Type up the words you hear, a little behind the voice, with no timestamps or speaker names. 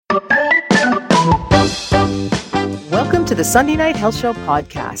Welcome to the Sunday Night Health Show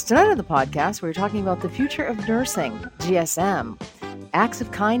podcast. Tonight on the podcast, we're talking about the future of nursing, GSM, acts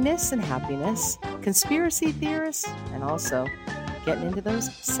of kindness and happiness, conspiracy theorists, and also getting into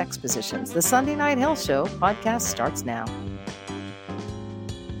those sex positions. The Sunday Night Health Show podcast starts now.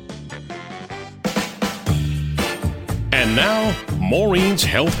 And now, Maureen's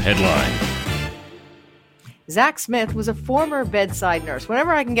Health Headline. Zach Smith was a former bedside nurse.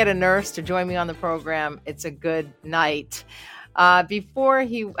 Whenever I can get a nurse to join me on the program, it's a good night. After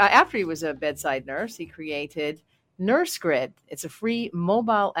he was a bedside nurse, he created NurseGrid. It's a free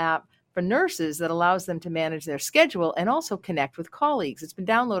mobile app for nurses that allows them to manage their schedule and also connect with colleagues. It's been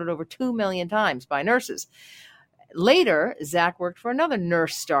downloaded over 2 million times by nurses. Later, Zach worked for another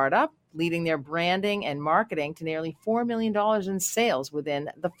nurse startup, leading their branding and marketing to nearly $4 million in sales within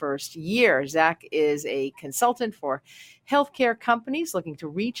the first year. Zach is a consultant for healthcare companies looking to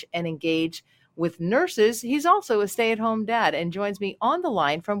reach and engage with nurses. He's also a stay-at-home dad and joins me on the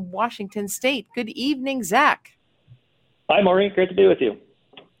line from Washington State. Good evening, Zach. Hi, Maureen. Great to be with you.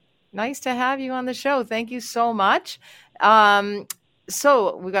 Nice to have you on the show. Thank you so much.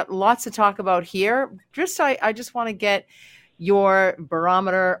 So we've got lots to talk about here. I just want to get your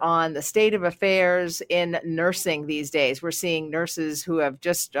barometer on the state of affairs in nursing these days. We're seeing nurses who have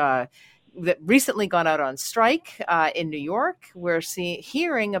just recently gone out on strike in New York. We're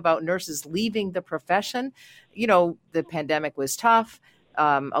hearing about nurses leaving the profession. You know, the pandemic was tough.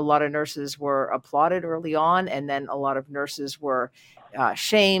 A lot of nurses were applauded early on, and then a lot of nurses were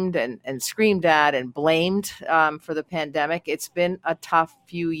shamed and screamed at and blamed for the pandemic. It's been a tough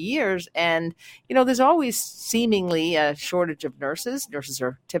few years. And, you know, there's always seemingly a shortage of nurses. Nurses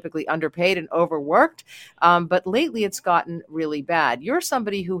are typically underpaid and overworked. But lately it's gotten really bad. You're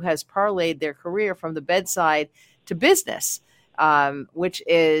somebody who has parlayed their career from the bedside to business, which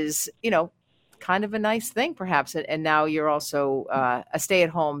is, you know, kind of a nice thing, perhaps. And now you're also a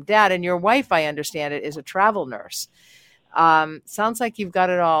stay-at-home dad. And your wife, I understand it, is a travel nurse. Sounds like you've got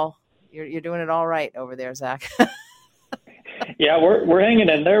it all. You're doing it all right over there, Zach. Yeah, we're hanging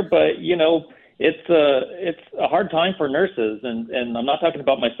in there, but you know, it's a hard time for nurses, and I'm not talking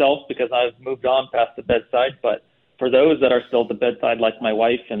about myself because I've moved on past the bedside, but for those that are still at the bedside, like my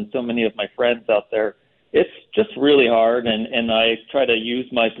wife and so many of my friends out there, it's just really hard. And I try to use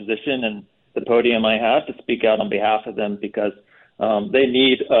my position and the podium I have to speak out on behalf of them because they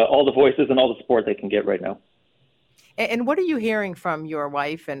need all the voices and all the support they can get right now. And what are you hearing from your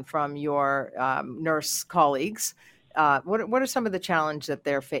wife and from your nurse colleagues? What are some of the challenges that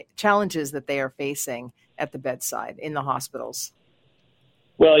they are facing at the bedside in the hospitals?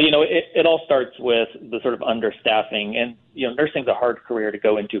 Well, you know, it all starts with the sort of understaffing, and you know, nursing's a hard career to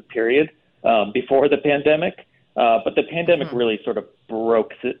go into, period, before the pandemic. But the pandemic really sort of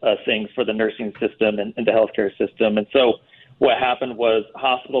broke things for the nursing system and the healthcare system. And so what happened was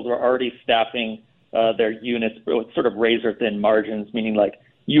hospitals were already staffing their units with sort of razor thin margins, meaning like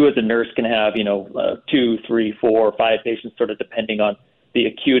you as a nurse can have, 2, 3, 4, 5 patients, sort of depending on the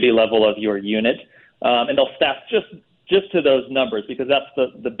acuity level of your unit. And they'll staff just to those numbers because that's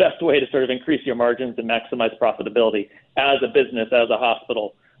the best way to sort of increase your margins and maximize profitability as a business, as a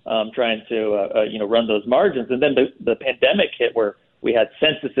hospital, trying to, run those margins. And then the pandemic hit where we had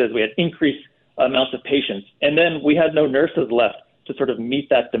censuses, we had increased amounts of patients, and then we had no nurses left to sort of meet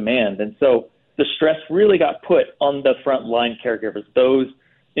that demand. And so the stress really got put on the frontline caregivers, those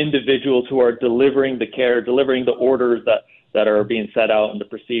individuals who are delivering the care, delivering the orders that are being set out and the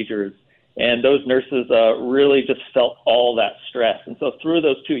procedures. And those nurses really just felt all that stress. And so through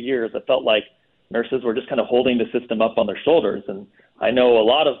those 2 years, it felt like nurses were just kind of holding the system up on their shoulders. And I know a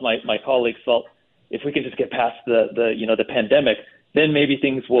lot of my colleagues felt if we can just get past the pandemic, then maybe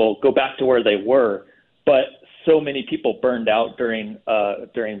things will go back to where they were. But so many people burned out during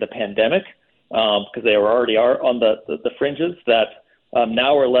the pandemic because they were already on the fringes that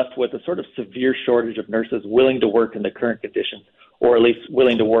now we're left with a sort of severe shortage of nurses willing to work in the current conditions, or at least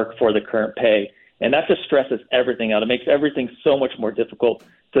willing to work for the current pay. And that just stresses everything out. It makes everything so much more difficult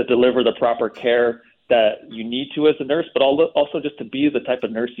to deliver the proper care that you need to as a nurse, but also just to be the type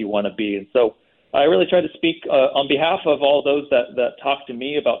of nurse you want to be. And so I really try to speak on behalf of all those that talk to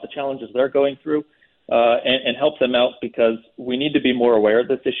me about the challenges they're going through and help them out because we need to be more aware of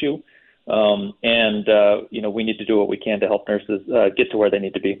this issue. We need to do what we can to help nurses get to where they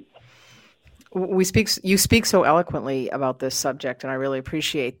need to be. You speak so eloquently about this subject, and I really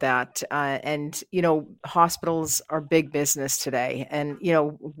appreciate that. Hospitals are big business today, and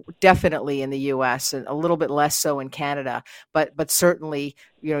definitely in the U.S. and a little bit less so in Canada. But certainly,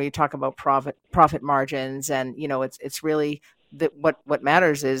 you talk about profit margins, and it's really what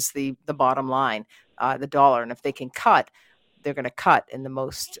matters is the bottom line, the dollar. And if they can cut, they're going to cut in the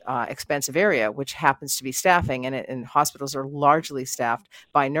most expensive area, which happens to be staffing. And hospitals are largely staffed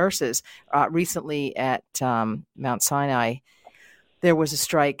by nurses. Recently at Mount Sinai, there was a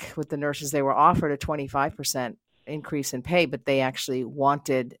strike with the nurses. They were offered a 25% increase in pay, but they actually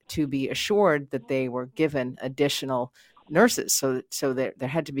wanted to be assured that they were given additional nurses. So there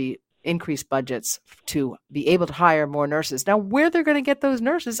had to be increased budgets to be able to hire more nurses. Now, where they're going to get those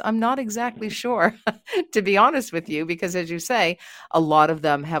nurses, I'm not exactly sure, to be honest with you, because as you say, a lot of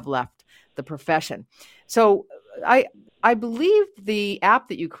them have left the profession. So I believe the app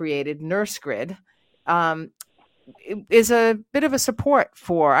that you created, NurseGrid, is a bit of a support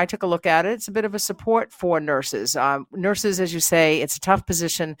for, I took a look at it, it's a bit of a support for nurses. Nurses, as you say, it's a tough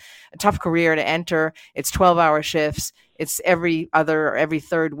position, a tough career to enter. It's 12-hour shifts. It's every other or every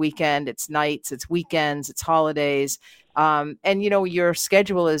third weekend. It's nights, it's weekends, it's holidays. And, your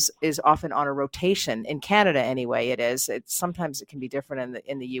schedule is often on a rotation. In Canada, anyway, it is. Sometimes it can be different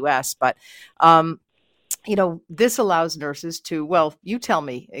in the U.S., but this allows nurses to, well, you tell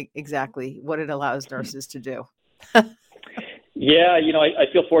me exactly what it allows nurses to do. Yeah, I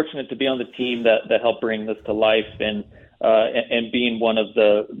feel fortunate to be on the team that helped bring this to life, and being one of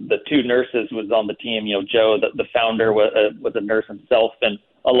the two nurses who was on the team. Joe, the founder, was a nurse himself, and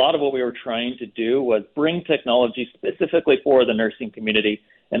a lot of what we were trying to do was bring technology specifically for the nursing community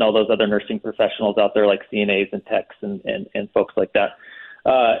and all those other nursing professionals out there like CNAs and techs and folks like that.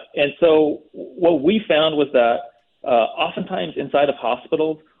 And so what we found was that oftentimes inside of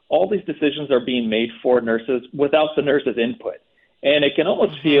hospitals, all these decisions are being made for nurses without the nurse's input. And it can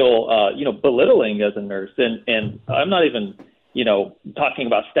almost feel, belittling as a nurse. And I'm not even, talking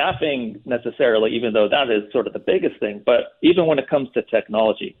about staffing necessarily, even though that is sort of the biggest thing. But even when it comes to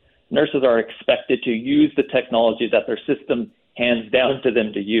technology, nurses are expected to use the technology that their system hands down to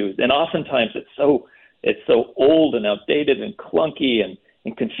them to use. And oftentimes it's so old and outdated and clunky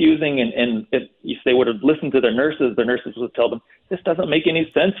and confusing. And if they would have listened to their nurses would tell them, this doesn't make any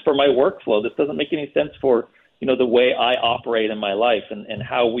sense for my workflow. This doesn't make any sense for, the way I operate in my life and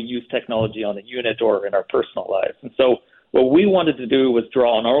how we use technology on the unit or in our personal lives. And so what we wanted to do was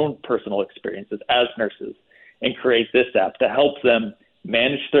draw on our own personal experiences as nurses and create this app to help them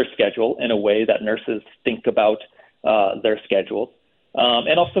manage their schedule in a way that nurses think about their schedules,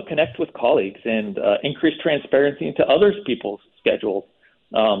 and also connect with colleagues and increase transparency into other people's schedules.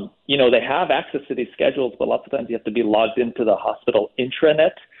 They have access to these schedules, but lots of times you have to be logged into the hospital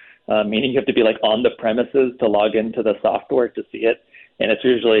intranet, meaning you have to be on the premises to log into the software to see it. And it's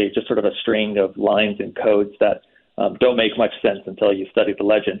usually just sort of a string of lines and codes that don't make much sense until you study the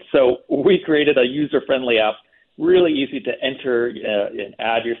legend. So we created a user-friendly app, really easy to enter and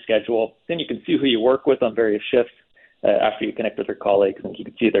add your schedule. Then you can see who you work with on various shifts after you connect with your colleagues, and you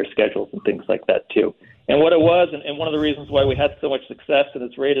can see their schedules and things like that too. And what it was, and one of the reasons why we had so much success and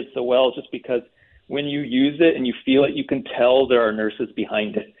it's rated so well, is just because when you use it and you feel it, you can tell there are nurses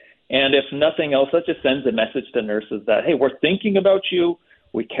behind it. And if nothing else, that just sends a message to nurses that, hey, we're thinking about you,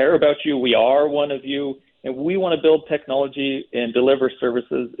 we care about you, we are one of you, and we want to build technology and deliver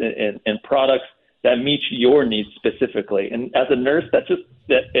services and products that meet your needs specifically. And as a nurse, that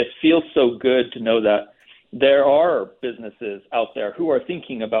it feels so good to know that there are businesses out there who are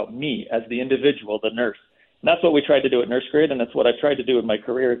thinking about me as the individual, the nurse. And that's what we tried to do at NurseGrid, and that's what I tried to do in my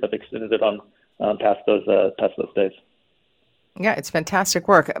career as I've extended it on past those days. Yeah, it's fantastic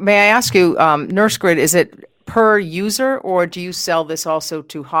work. May I ask you, NurseGrid, is it per user, or do you sell this also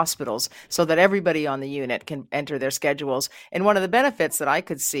to hospitals so that everybody on the unit can enter their schedules? And one of the benefits that I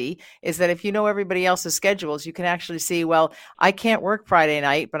could see is that if you know everybody else's schedules, you can actually see, well, I can't work Friday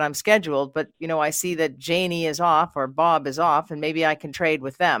night, but I'm scheduled. But, I see that Janie is off or Bob is off, and maybe I can trade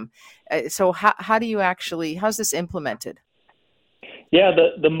with them. So how do you how's this implemented? Yeah,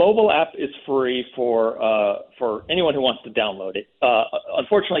 the mobile app is free for anyone who wants to download it.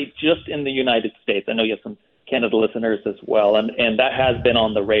 Unfortunately, just in the United States. I know you have some Canada listeners as well, and that has been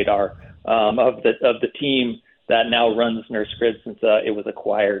on the radar of the team that now runs NurseGrid since it was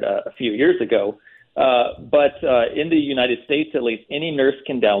acquired a few years ago. But in the United States, at least, any nurse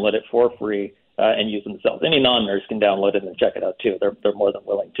can download it for free and use it themselves. Any non-nurse can download it and check it out too. They're more than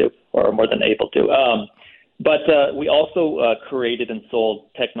willing to, or more than able to. But we also created and sold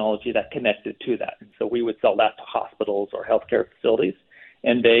technology that connected to that. And so we would sell that to hospitals or healthcare facilities,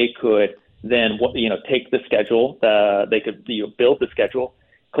 and they could then take the schedule. They could build the schedule,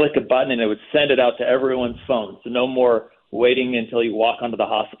 click a button, and it would send it out to everyone's phone. So no more waiting until you walk onto the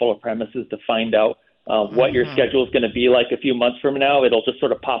hospital premises to find out what your schedule is going to be like a few months from now. It'll just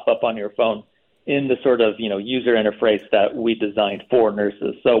sort of pop up on your phone. in the sort of, user interface that we designed for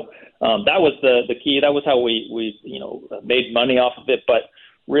nurses. So that was the key. That was how we made money off of it. But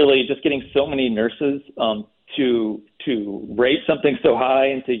really just getting so many nurses to rate something so high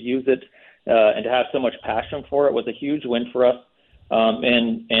and to use it and to have so much passion for it was a huge win for us.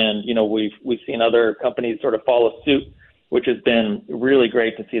 And we've seen other companies sort of follow suit, which has been really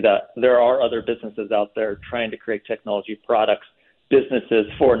great to see that there are other businesses out there trying to create technology products, businesses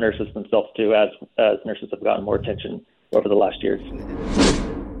for nurses themselves too, as nurses have gotten more attention over the last years.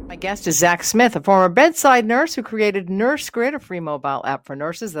 My guest is Zach Smith, a former bedside nurse who created NurseGrid, a free mobile app for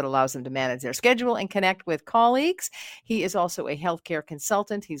nurses that allows them to manage their schedule and connect with colleagues. He is also a healthcare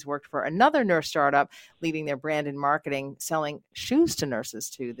consultant. He's worked for another nurse startup, leading their brand and marketing, selling shoes to nurses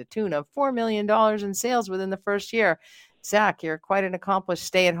to the tune of $4 million in sales within the first year. Zach, you're quite an accomplished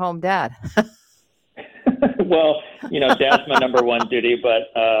stay-at-home dad. Well, dad's my number one duty, but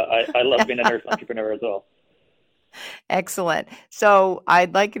I love being a nurse entrepreneur as well. Excellent. So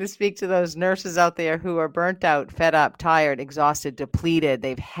I'd like you to speak to those nurses out there who are burnt out, fed up, tired, exhausted, depleted.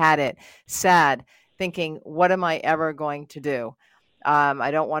 They've had it, sad, thinking, what am I ever going to do?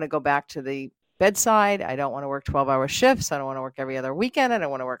 I don't want to go back to the bedside. I don't want to work 12-hour shifts. I don't want to work every other weekend. I don't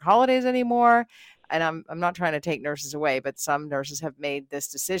want to work holidays anymore. And I'm not trying to take nurses away, but some nurses have made this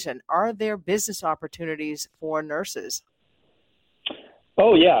decision. Are there business opportunities for nurses?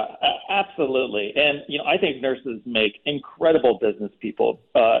 Oh, yeah, absolutely. And, I think nurses make incredible business people.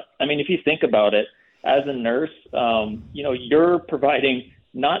 If you think about it, as a nurse, you're providing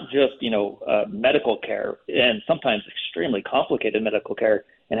not just, medical care and sometimes extremely complicated medical care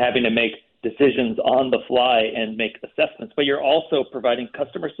and having to make decisions on the fly and make assessments, but you're also providing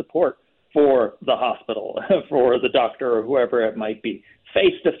customer support for the hospital, for the doctor or whoever it might be,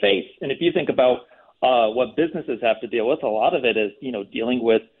 face to face. And if you think about what businesses have to deal with, a lot of it is, dealing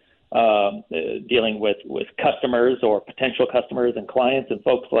with customers or potential customers and clients and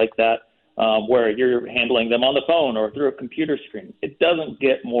folks like that, where you're handling them on the phone or through a computer screen. It doesn't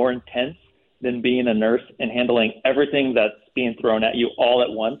get more intense than being a nurse and handling everything that's being thrown at you all at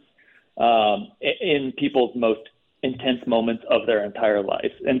once in people's most intense moments of their entire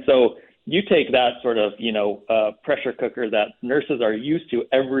life. And so you take that sort of, pressure cooker that nurses are used to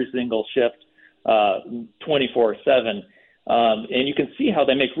every single shift, 24/7. And you can see how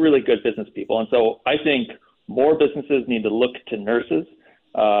they make really good business people. And so I think more businesses need to look to nurses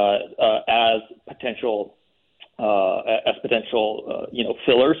as potential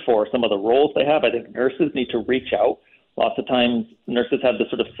fillers for some of the roles they have. I think nurses need to reach out. Lots of times nurses have this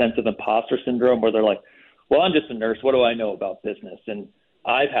sort of sense of imposter syndrome where they're like, well, I'm just a nurse. What do I know about business? And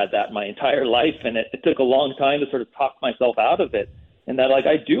I've had that my entire life, and it took a long time to sort of talk myself out of it. And that,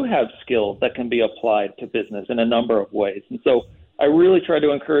 I do have skills that can be applied to business in a number of ways. And so I really try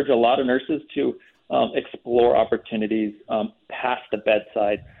to encourage a lot of nurses to explore opportunities past the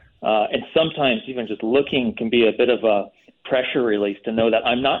bedside. And sometimes even just looking can be a bit of a pressure release to know that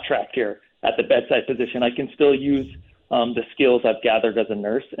I'm not trapped here at the bedside position. I can still use the skills I've gathered as a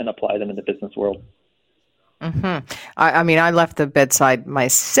nurse and apply them in the business world. Mm-hmm. I left the bedside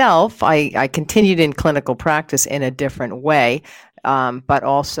myself. I continued in clinical practice in a different way, but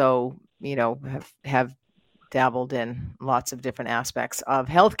also, have dabbled in lots of different aspects of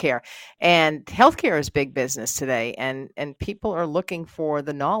healthcare. And healthcare is big business today, and people are looking for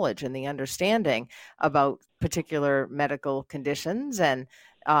the knowledge and the understanding about particular medical conditions. And,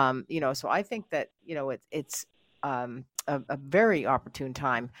 so I think that, it's a very opportune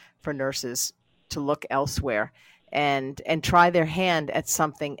time for nurses to look elsewhere and try their hand at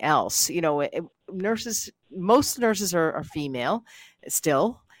something else. Most nurses are female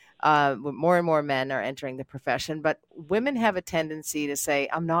still. More and more men are entering the profession, but women have a tendency to say,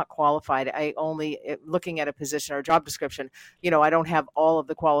 I'm not qualified. I only, looking at a position or a job description, I don't have all of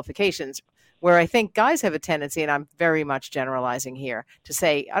the qualifications. Where I think guys have a tendency, and I'm very much generalizing here, to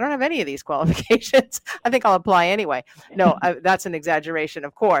say, I don't have any of these qualifications. I think I'll apply anyway. No, that's an exaggeration,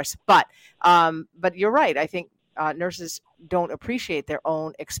 of course. But you're right. I think nurses don't appreciate their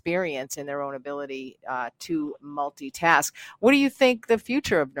own experience and their own ability to multitask. What do you think the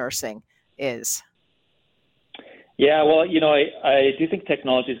future of nursing is? Yeah, well, I do think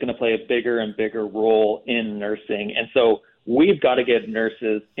technology is going to play a bigger and bigger role in nursing. And so we've got to get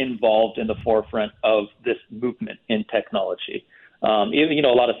nurses involved in the forefront of this movement in technology. A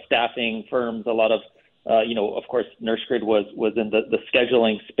lot of staffing firms, a lot of, of course, NurseGrid was in the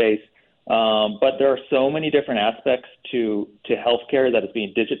scheduling space. But there are so many different aspects to healthcare that is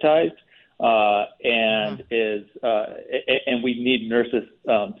being digitized, and we need nurses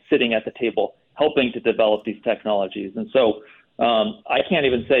sitting at the table helping to develop these technologies. And so I can't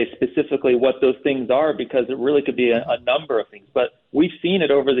even say specifically what those things are because it really could be a number of things. But we've seen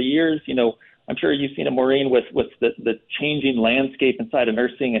it over the years. I'm sure you've seen it, Maureen, with the changing landscape inside of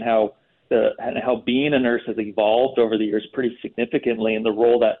nursing and how being a nurse has evolved over the years pretty significantly in the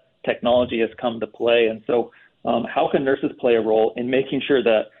role that technology has come to play. And so how can nurses play a role in making sure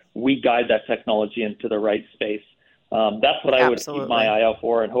that we guide that technology into the right space? That's what I would keep my eye out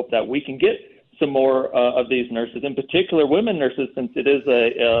for and hope that we can get some more of these nurses, in particular women nurses, since it is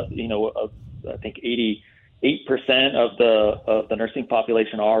I think 88% of the nursing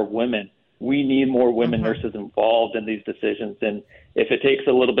population are women. We need more women nurses involved in these decisions. And if it takes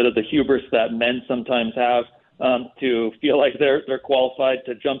a little bit of the hubris that men sometimes have to feel like they're qualified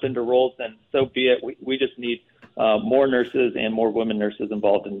to jump into roles, then so be it. We just need more nurses and more women nurses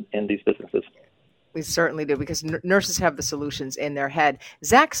involved in these businesses. We certainly do, because nurses have the solutions in their head.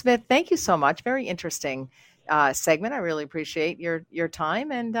 Zach Smith, thank you so much. Very interesting segment. I really appreciate your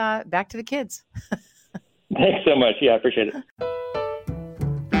time, and back to the kids. Thanks so much. Yeah, I appreciate it.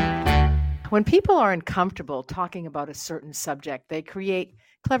 When people are uncomfortable talking about a certain subject, they create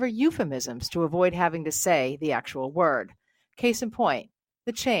clever euphemisms to avoid having to say the actual word. Case in point,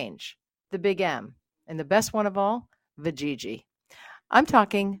 the change, the big M, and the best one of all, vajiji. I'm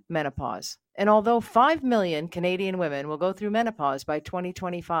talking menopause. And although 5 million Canadian women will go through menopause by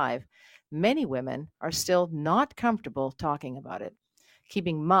 2025, many women are still not comfortable talking about it.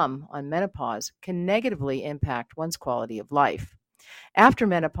 Keeping mum on menopause can negatively impact one's quality of life. After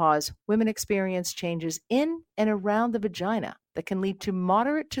menopause, women experience changes in and around the vagina that can lead to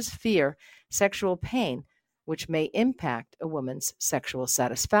moderate to severe sexual pain, which may impact a woman's sexual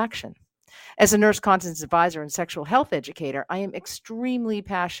satisfaction. As a nurse continence advisor and sexual health educator, I am extremely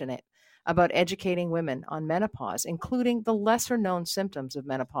passionate about educating women on menopause, including the lesser-known symptoms of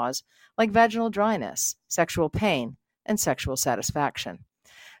menopause like vaginal dryness, sexual pain, and sexual satisfaction.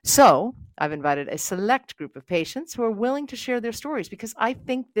 So I've invited a select group of patients who are willing to share their stories because I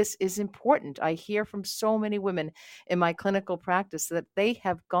think this is important. I hear from so many women in my clinical practice that they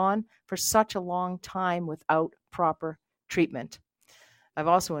have gone for such a long time without proper treatment. I've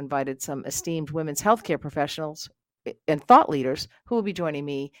also invited some esteemed women's healthcare professionals and thought leaders who will be joining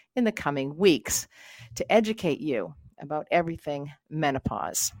me in the coming weeks to educate you about everything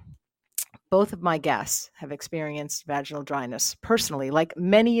menopause. Both of my guests have experienced vaginal dryness personally, like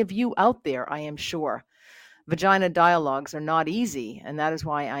many of you out there, I am sure. Vagina dialogues are not easy, and that is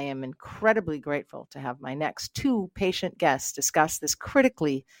why I am incredibly grateful to have my next two patient guests discuss this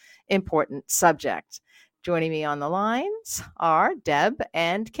critically important subject. Joining me on the lines are Deb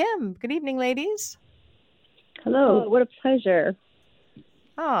and Kim. Good evening, ladies. Hello. What a pleasure.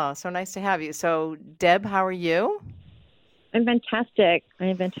 Oh, so nice to have you. So, Deb, how are you? I'm fantastic.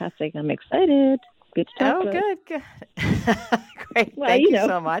 I'm excited. Good to talk to you. Good. Great. Well, Thank you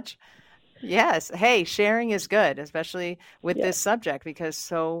so much. Yes. Hey, sharing is good, especially with this subject, because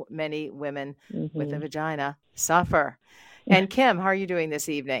so many women with a vagina suffer. And Kim, how are you doing this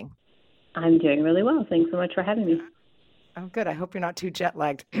evening? I'm doing really well. Thanks so much for having me. Oh, good. I hope you're not too jet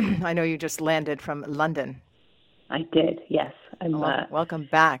lagged. I know you just landed from London. I did, yes. Welcome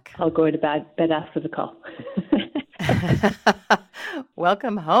back. I'll go to bed after the call.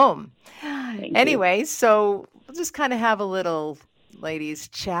 Welcome home. Anyway, so we'll just kind of have a little ladies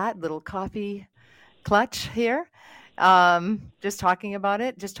chat, little coffee clutch here. Just talking about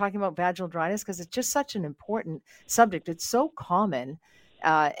vaginal dryness, because it's just such an important subject. It's so common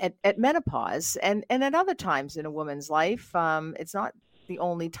at menopause and at other times in a woman's life. It's not the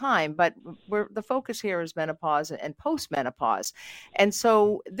only time, but the focus here is menopause and postmenopause. And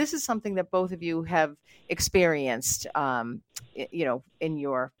so this is something that both of you have experienced, in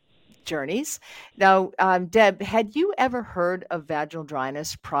your journeys. Now, Deb, had you ever heard of vaginal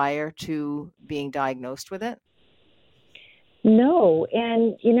dryness prior to being diagnosed with it? No.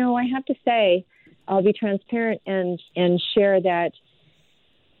 And, I have to say, I'll be transparent and share that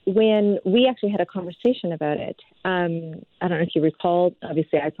when we actually had a conversation about it, I don't know if you recall,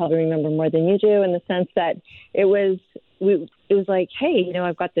 obviously I probably remember more than you do, in the sense that it was like, hey,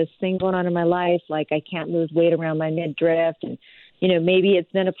 I've got this thing going on in my life, like I can't lose weight around my midriff, and, maybe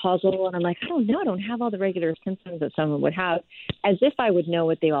it's menopausal. And I'm like, I don't know, I don't have all the regular symptoms that someone would have, as if I would know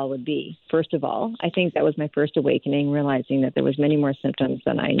what they all would be. First of all, I think that was my first awakening, realizing that there was many more symptoms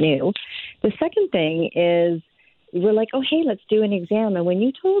than I knew. The second thing is, we're like, oh, hey, let's do an exam. And when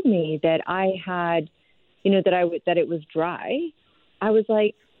you told me that I had, that it was dry, I was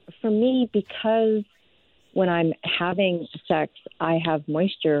like, for me, because when I'm having sex, I have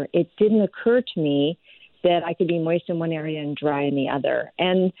moisture, it didn't occur to me that I could be moist in one area and dry in the other.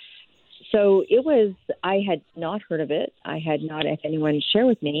 And So I had not heard of it. I had not had anyone share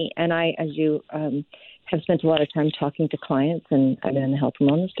with me. And I, as you have spent a lot of time talking to clients, and I've been in the health and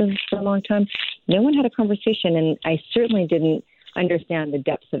wellness business for a long time, no one had a conversation, and I certainly didn't understand the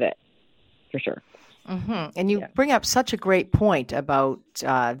depths of it, for sure. Mm-hmm. And you bring up such a great point about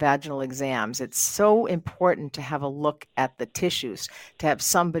vaginal exams. It's so important to have a look at the tissues, to have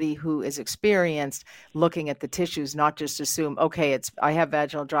somebody who is experienced looking at the tissues, not just assume, okay, I have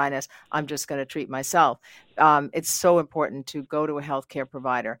vaginal dryness, I'm just going to treat myself. It's so important to go to a healthcare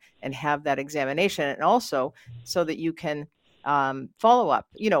provider and have that examination, and also so that you can follow up,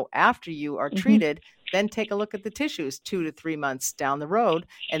 after you are treated. Then take a look at the tissues 2 to 3 months down the road,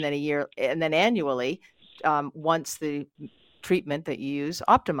 and then a year, and then annually, once the treatment that you use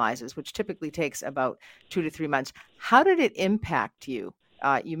optimizes, which typically takes about 2 to 3 months. How did it impact you?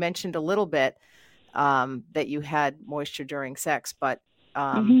 You mentioned a little bit that you had moisture during sex, but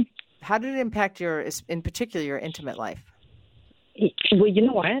how did it impact in particular, your intimate life? Well, you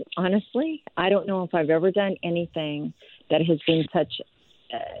know what? Honestly, I don't know if I've ever done anything that has been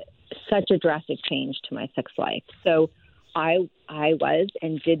such a drastic change to my sex life. So I was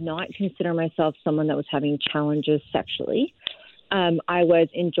and did not consider myself someone that was having challenges sexually. I was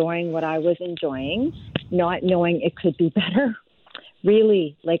enjoying what I was enjoying, not knowing it could be better.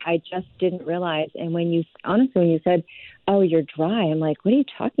 Really, I just didn't realize. And when you said, "Oh, you're dry," I'm like, "What are you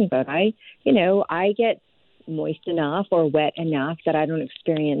talking about?" I get moist enough or wet enough that I don't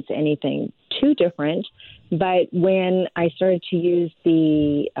experience anything too different. But when I started to use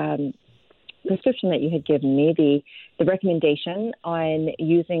the prescription that you had given me, the recommendation on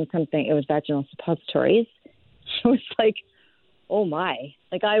using something, it was vaginal suppositories. I was like, oh my,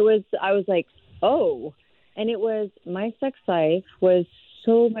 I was like, oh, and my sex life was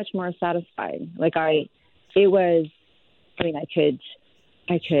so much more satisfying. I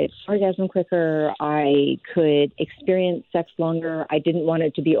could orgasm quicker. I could experience sex longer. I didn't want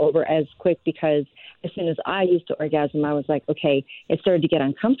it to be over as quick, because as soon as I used to orgasm, I was like, okay, it started to get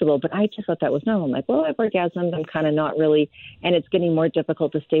uncomfortable, but I just thought that was normal. I'm like, well, I've orgasmed. I'm kind of not really, and it's getting more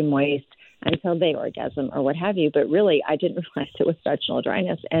difficult to stay moist until they orgasm or what have you. But really, I didn't realize it was vaginal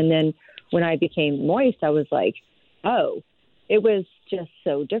dryness. And then when I became moist, I was like, oh, it was just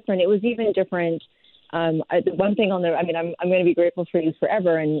so different. It was even different. The one thing I'm going to be grateful for you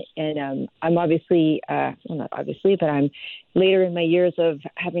forever. And I'm obviously, well, not obviously, but I'm later in my years of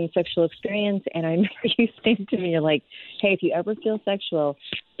having sexual experience. And I remember you saying to me, you're like, hey, if you ever feel sexual,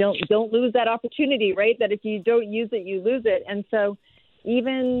 don't lose that opportunity, right? That if you don't use it, you lose it. And so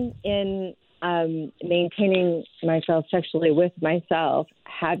even in maintaining myself sexually with myself,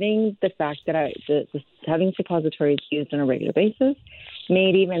 having the fact that having suppositories used on a regular basis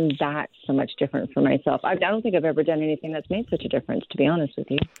made even that so much different for myself. I don't think I've ever done anything that's made such a difference, to be honest with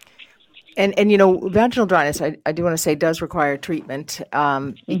you. And vaginal dryness, I do want to say, does require treatment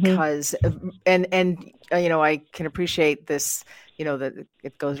because, I can appreciate this, that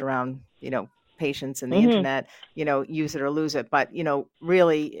it goes around, patients and the internet, use it or lose it. But,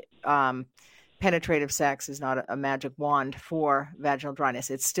 really, penetrative sex is not a magic wand for vaginal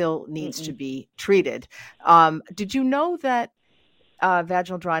dryness. It still needs to be treated. Did you know that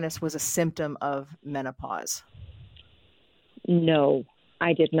vaginal dryness was a symptom of menopause? No,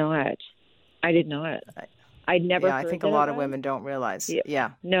 I did not. I'd never. Yeah, I think a lot of women don't realize.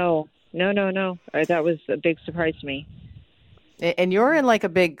 Yeah. No. That was a big surprise to me. And you're in a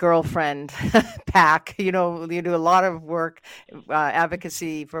big girlfriend pack. You do a lot of work,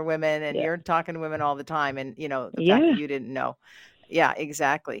 advocacy for women, and you're talking to women all the time. And, the fact that you didn't know. Yeah,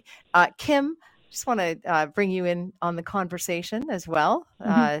 exactly. Kim, just want to bring you in on the conversation as well.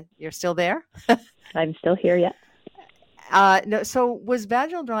 You're still there? I'm still here, yeah. No, so was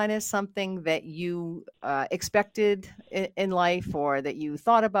vaginal dryness something that you expected in life, or that you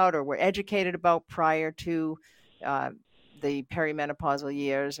thought about or were educated about prior to the perimenopausal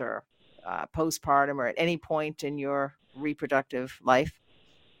years, or postpartum, or at any point in your reproductive life?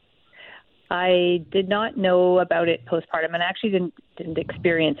 I did not know about it postpartum, and actually didn't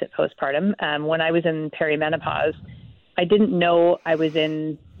experience it postpartum. When I was in perimenopause, I didn't know I was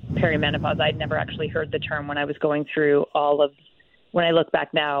in perimenopause. I'd never actually heard the term when I was going through when I look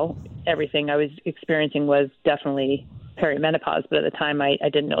back now, everything I was experiencing was definitely perimenopause, but at the time I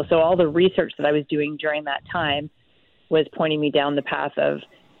didn't know. So all the research that I was doing during that time was pointing me down the path of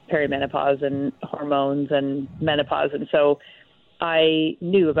perimenopause and hormones and menopause. And so I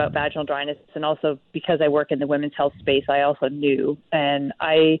knew about vaginal dryness, and also because I work in the women's health space, I also knew. And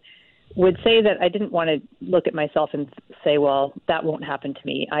I would say that I didn't want to look at myself and say, well, that won't happen to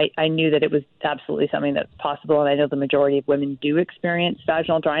me. I knew that it was absolutely something that's possible, and I know the majority of women do experience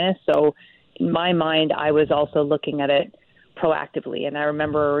vaginal dryness. So in my mind, I was also looking at it proactively. And I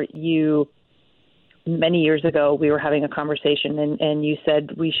remember many years ago, we were having a conversation, and you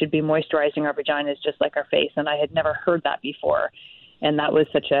said we should be moisturizing our vaginas just like our face. And I had never heard that before. And that was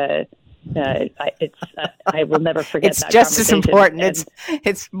such I will never forget that. It's just as important. And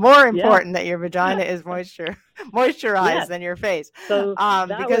it's more important that your vagina is moisturized than your face. So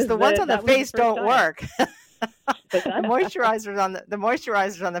because the ones on the face don't work. The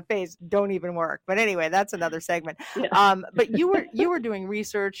moisturizers on the face don't even work. But anyway, that's another segment. But you were doing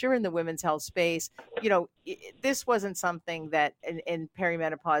research. You're in the women's health space. This wasn't something that in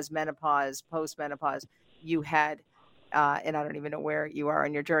perimenopause, menopause, postmenopause, you had. And I don't even know where you are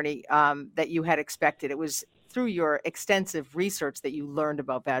in your journey, that you had expected. It was through your extensive research that you learned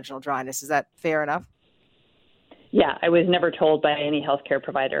about vaginal dryness. Is that fair enough? Yeah, I was never told by any healthcare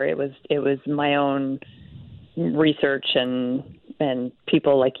provider. It was my own research and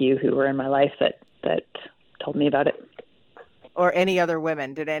people like you who were in my life that told me about it. Or any other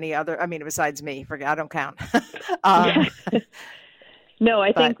women? Did any other? I mean, besides me, I don't count. No,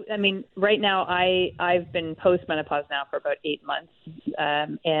 I think, right now I've been postmenopause now for about 8 months.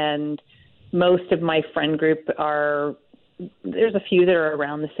 And most of my friend group there's a few that are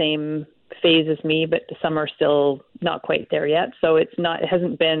around the same phase as me, but some are still not quite there yet. So it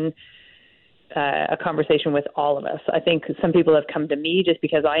hasn't been a conversation with all of us. I think some people have come to me just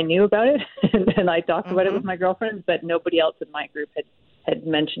because I knew about it and I talked about it with my girlfriends, but nobody else in my group had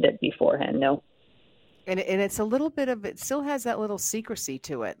mentioned it beforehand. No. And it's a little bit of, it still has that little secrecy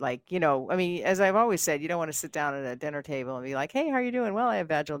to it. Like, as I've always said, you don't want to sit down at a dinner table and be like, hey, how are you doing? Well, I have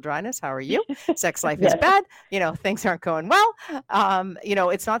vaginal dryness. How are you? Sex life is bad. Things aren't going well.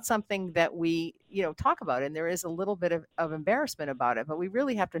 It's not something that we, talk about. And there is a little bit of embarrassment about it, but we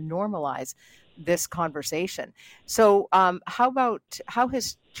really have to normalize this conversation. So how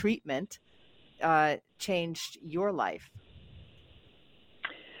has treatment changed your life?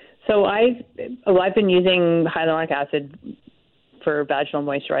 So I've been using hyaluronic acid for vaginal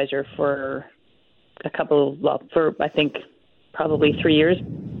moisturizer for I think probably 3 years.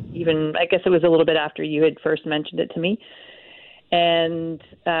 Even, I guess it was a little bit after you had first mentioned it to me. And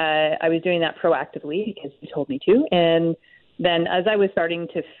I was doing that proactively because you told me to. And then as I was starting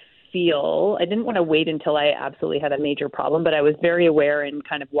to feel, I didn't want to wait until I absolutely had a major problem, but I was very aware and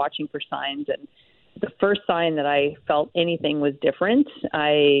kind of watching for signs. And the first sign that I felt anything was different,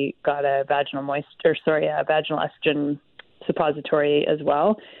 I got a vaginal estrogen suppository as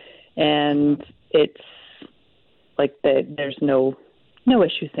well. And it's like there's no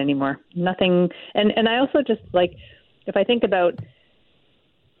issues anymore. Nothing. And I also just if I think about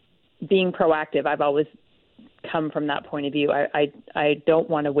being proactive, I've always come from that point of view. I don't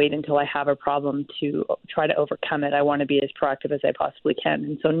want to wait until I have a problem to try to overcome it. I want to be as proactive as I possibly can.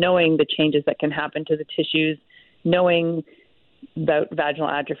 And so knowing the changes that can happen to the tissues, knowing about vaginal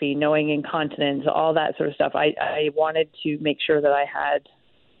atrophy, knowing incontinence, all that sort of stuff, I wanted to make sure that I had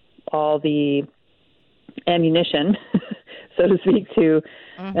all the ammunition, so to speak, to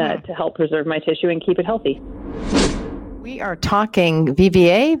help preserve my tissue and keep it healthy. We are talking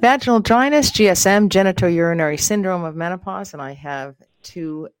VVA, vaginal dryness, GSM, genitourinary syndrome of menopause, and I have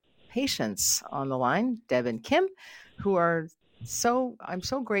two patients on the line, Deb and Kim, who I'm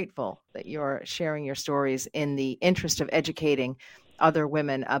so grateful that you're sharing your stories in the interest of educating other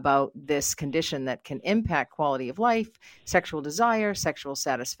women about this condition that can impact quality of life, sexual desire, sexual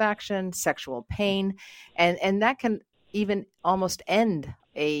satisfaction, sexual pain, and that can even almost end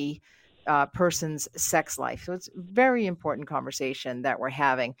a person's sex life. So it's a very important conversation that we're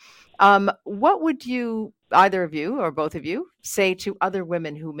having. What would you, either of you or both of you, say to other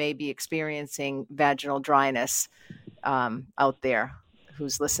women who may be experiencing vaginal dryness out there,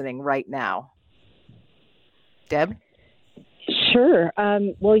 who's listening right now? Deb? Sure.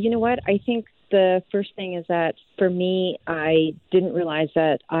 Well, you know what? I think the first thing is that for me, I didn't realize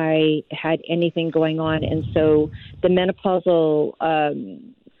that I had anything going on. And so the menopausal,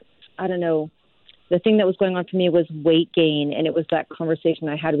 the thing that was going on for me was weight gain. And it was that conversation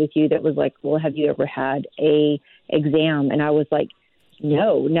I had with you that was like, well, have you ever had a exam? And I was like,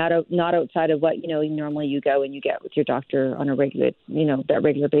 no, not outside of what, normally you go and you get with your doctor on a regular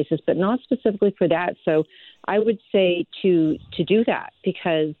basis, but not specifically for that. So I would say to do that,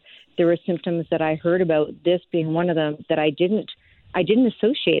 because there were symptoms that I heard about, this being one of them, that I didn't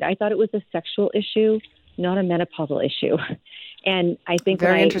associate. I thought it was a sexual issue, not a menopausal issue. And I think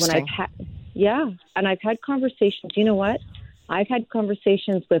Very interesting. and I've had conversations, you know what? I've had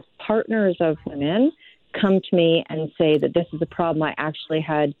conversations with partners of women come to me and say that this is a problem. I actually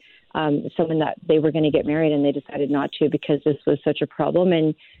had someone that they were going to get married and they decided not to because this was such a problem,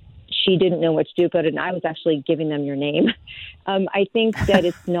 and she didn't know what to do about it, and I was actually giving them your name. I think that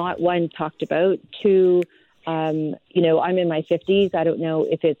it's not, one, talked about. Two, I'm in my 50s. I don't know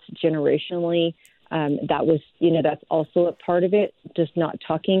if it's generationally that was, that's also a part of it, just not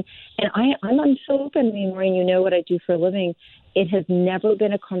talking. And I'm so open. I mean, Maureen, you know what I do for a living. It has never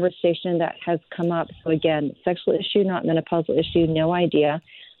been a conversation that has come up. So again, sexual issue, not menopausal issue, no idea.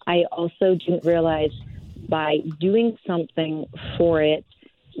 I also didn't realize by doing something for it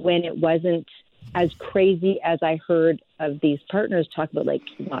when it wasn't as crazy as I heard of these partners talk about, like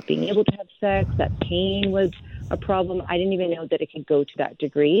not being able to have sex, that pain was a problem. I didn't even know that it could go to that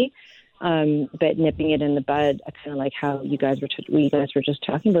degree. But nipping it in the bud, kind of like how you guys were just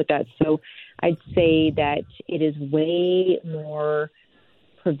talking about that. So I'd say that it is way more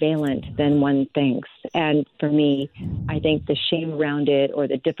prevalent than one thinks. And for me, I think the shame around it, or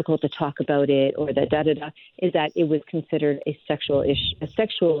the difficult to talk about it, or the is that it was considered a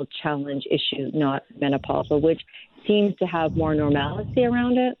sexual challenge issue, not menopausal, which seems to have more normalcy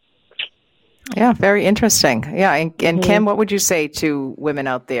around it. Yeah, very interesting. Yeah, and Kim, what would you say to women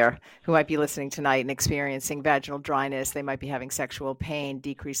out there who might be listening tonight and experiencing vaginal dryness? They might be having sexual pain,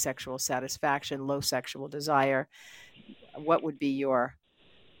 decreased sexual satisfaction, low sexual desire. What would be your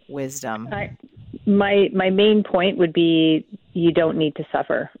wisdom? My main point would be you don't need to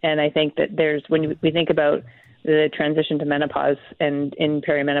suffer. And I think that when we think about the transition to menopause, and in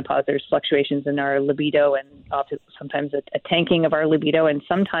perimenopause, there's fluctuations in our libido, and often sometimes a tanking of our libido, and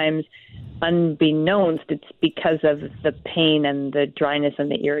sometimes unbeknownst, it's because of the pain and the dryness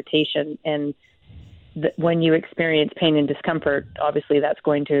and the irritation. And when you experience pain and discomfort, obviously that's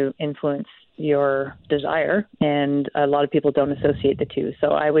going to influence your desire, and a lot of people don't associate the two. So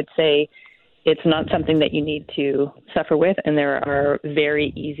I would say it's not something that you need to suffer with, and there are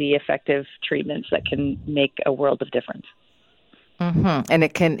very easy, effective treatments that can make a world of difference. Mm-hmm. And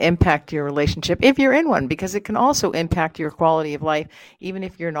it can impact your relationship if you're in one, because it can also impact your quality of life, even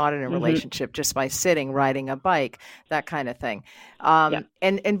if you're not in a relationship, just by sitting, riding a bike, that kind of thing.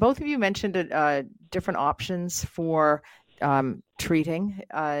 And both of you mentioned different options for treating,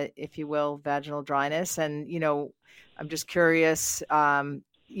 if you will, vaginal dryness. And, I'm just curious,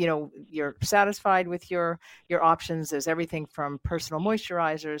 you're satisfied with your options. There's everything from personal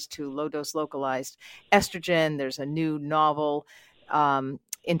moisturizers to low-dose localized estrogen. There's a new novel,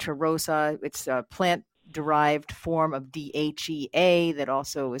 Interosa. It's a plant-derived form of DHEA that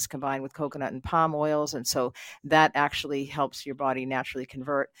also is combined with coconut and palm oils. And so that actually helps your body naturally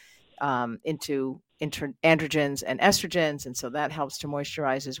convert into androgens and estrogens. And so that helps to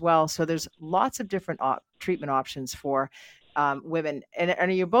moisturize as well. So there's lots of different treatment options for women. And are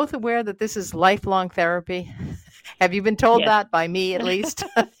you both aware that this is lifelong therapy? Have you been told that by me, at least?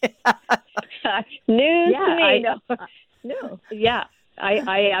 News to me. No. Yeah,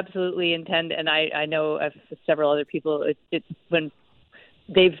 I absolutely intend, and I know of several other people, when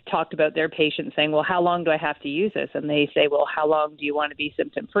they've talked about their patients saying, well, how long do I have to use this? And they say, well, how long do you want to be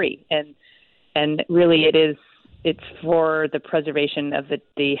symptom-free? And really it's for the preservation of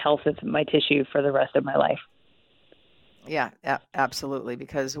the health of my tissue for the rest of my life. Yeah, absolutely.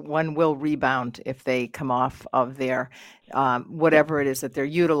 Because one will rebound if they come off of their whatever it is that they're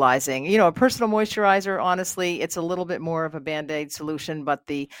utilizing. A personal moisturizer, honestly, it's a little bit more of a Band-Aid solution, but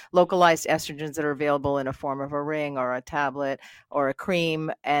the localized estrogens that are available in a form of a ring or a tablet or a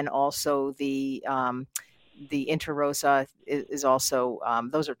cream, and also the Interosa is also,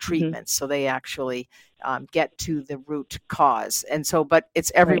 those are treatments. So they actually get to the root cause. And so, but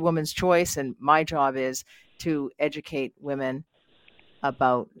it's every woman's choice. And my job is to educate women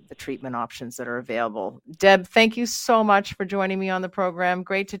about the treatment options that are available. Deb, thank you so much for joining me on the program.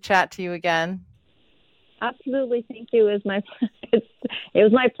 Great to chat to you again. Absolutely. Thank you. It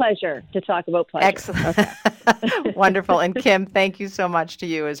was my pleasure to talk about pleasure. Excellent. Okay. Wonderful. And Kim, thank you so much to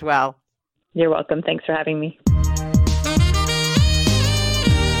you as well. You're welcome. Thanks for having me.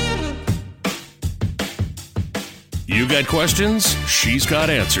 You got questions? She's got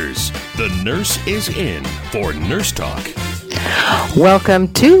answers. The nurse is in for Nurse Talk.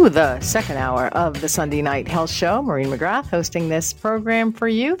 Welcome to the second hour of the Sunday Night Health Show. Maureen McGrath hosting this program for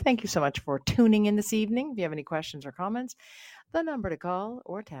you. Thank you so much for tuning in this evening. If you have any questions or comments, the number to call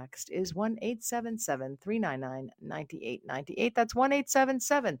or text is 1-877-399-9898. That's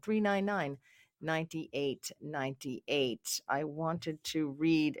 1-877-399-9898. I wanted to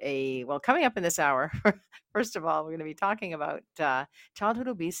read coming up in this hour, first of all, we're going to be talking about childhood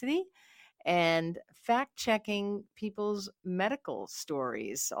obesity and fact checking people's medical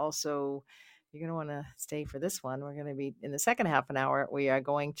stories. Also, you're going to want to stay for this one. We're going to be in the second half an hour. We are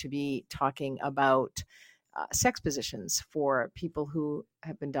going to be talking about sex positions for people who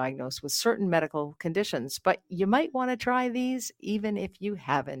have been diagnosed with certain medical conditions. But you might want to try these even if you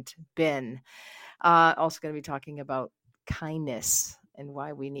haven't been. Also going to be talking about kindness and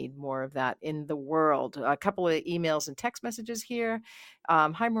why we need more of that in the world. A couple of emails and text messages here.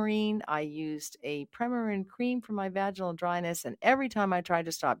 Hi, Maureen. I used a Premarin cream for my vaginal dryness, and every time I tried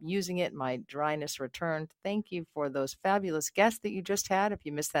to stop using it, my dryness returned. Thank you for those fabulous guests that you just had. If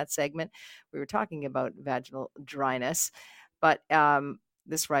you missed that segment, we were talking about vaginal dryness. But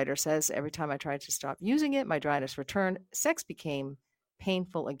this writer says, every time I tried to stop using it, my dryness returned. Sex became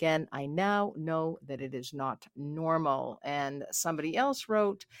painful again. I now know that it is not normal. And somebody else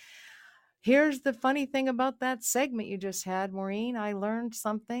wrote, here's the funny thing about that segment you just had, Maureen. I learned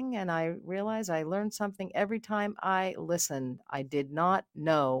something, and I realize I learned something every time I listened. I did not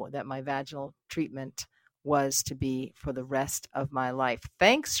know that my vaginal treatment was to be for the rest of my life.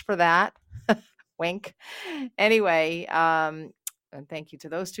 Thanks for that. Wink. Anyway, and thank you to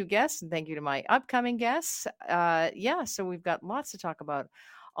those two guests, and thank you to my upcoming guests. So we've got lots to talk about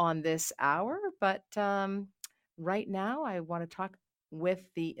on this hour, but right now I want to talk with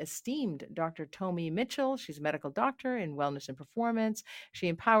the esteemed Dr. Tomi Mitchell. She's a medical doctor in wellness and performance. She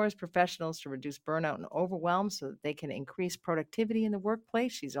empowers professionals to reduce burnout and overwhelm so that they can increase productivity in the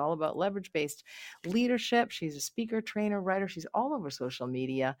workplace. She's all about leverage-based leadership. She's a speaker, trainer, writer. She's all over social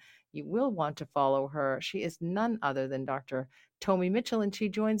media. You will want to follow her. She is none other than Dr. Tomi Mitchell, and she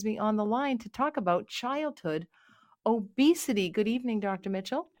joins me on the line to talk about childhood obesity. Good evening, Dr.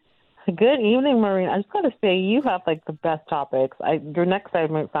 Mitchell. Good evening, Maureen. I just got to say, you have like the best topics. Your next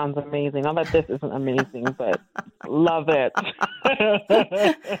segment sounds amazing. Not that this isn't amazing, but love it.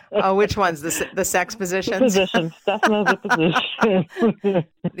 Oh, which ones? The sex positions? Positions, definitely the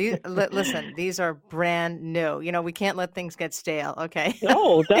positions. Listen, these are brand new. You know, we can't let things get stale. Okay.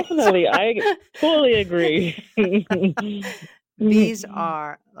 No, definitely. I fully agree. These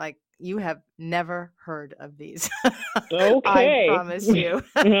are like, you have never heard of these. Okay. I promise you.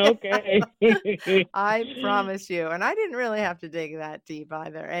 Okay. I promise you. And I didn't really have to dig that deep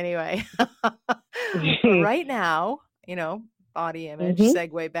either. Anyway, right now, you know, body image,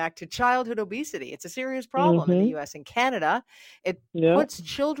 segue back to childhood obesity. It's a serious problem in the U.S. and Canada. It puts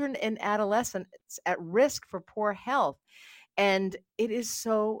children and adolescents at risk for poor health. And it is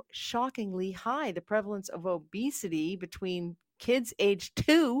so shockingly high. The prevalence of obesity between kids aged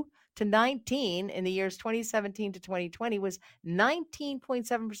 2 to 19 in the years 2017 to 2020 was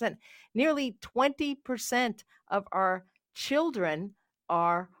 19.7%. Nearly 20% of our children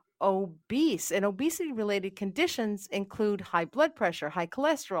are obese. And obesity-related conditions include high blood pressure, high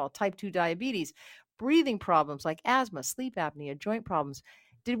cholesterol, type 2 diabetes, breathing problems like asthma, sleep apnea, joint problems.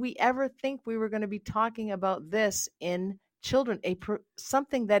 Did we ever think we were going to be talking about this in children,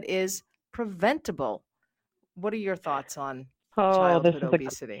 something that is preventable? What are your thoughts on childhood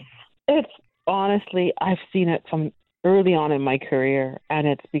obesity? It's honestly, I've seen it from early on in my career, and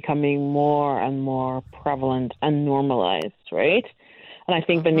it's becoming more and more prevalent and normalized, right? And I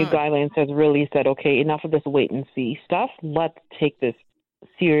think the new guidelines has really said, okay, enough of this wait and see stuff. Let's take this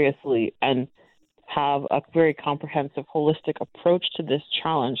seriously and have a very comprehensive, holistic approach to this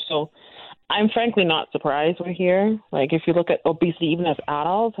challenge. So I'm frankly not surprised we're here. Like, if you look at obesity, even as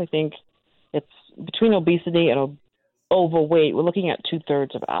adults, I think it's between obesity and overweight, we're looking at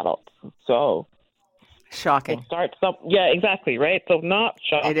 2/3 of adults. So shocking. Yeah, exactly, right? So not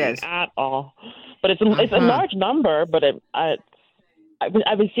shocking at all. But it's a large number, but I've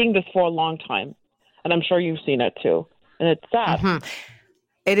been seeing this for a long time, and I'm sure you've seen it too. And it's sad.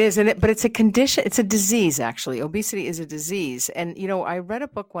 It is, but it's a condition. It's a disease, actually. Obesity is a disease. And, you know, I read a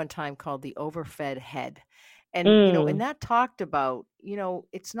book one time called The Overfed Head. And, you know, and that talked about, you know,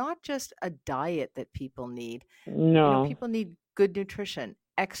 it's not just a diet that people need. No. You know, people need good nutrition,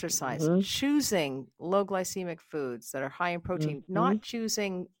 exercise, choosing low glycemic foods that are high in protein, not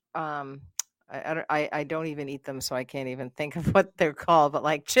choosing, I don't even eat them, so I can't even think of what they're called, but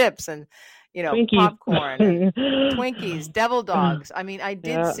like chips and, you know, Twinkies. Popcorn, and Twinkies, devil dogs. I mean, I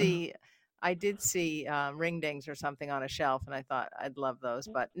did see ring dings or something on a shelf, and I thought I'd love those,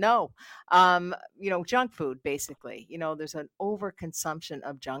 but no, you know, junk food, basically. You know, there's an overconsumption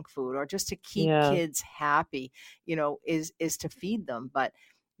of junk food, or just to keep kids happy, you know, is to feed them. But,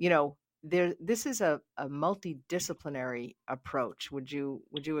 you know, this is a multidisciplinary approach. Would you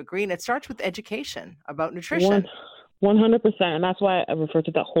agree? And it starts with education about nutrition. 100%. And that's why I refer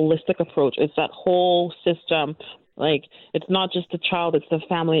to that holistic approach. It's that whole system. Like, it's not just the child, it's the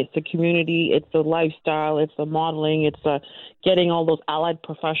family, it's the community, it's the lifestyle, it's the modeling, it's the getting all those allied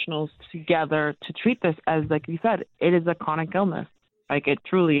professionals together to treat this as, like you said, it is a chronic illness. Like, it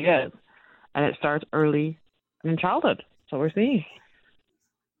truly is. And it starts early in childhood. So we're seeing.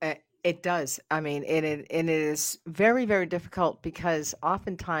 It does. I mean, it is very, very difficult because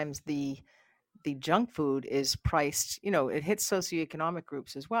oftentimes the junk food is priced, it hits socioeconomic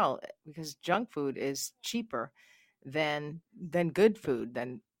groups as well, because junk food is cheaper than good food,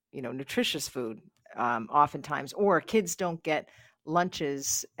 than, nutritious food, oftentimes, or kids don't get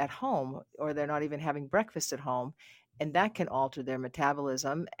lunches at home, or they're not even having breakfast at home. And that can alter their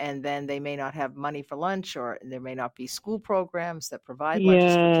metabolism. And then they may not have money for lunch, or there may not be school programs that provide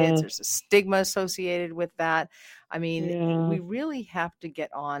lunches for kids. There's a stigma associated with that. I mean, we really have to get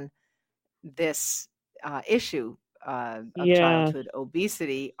on this issue of childhood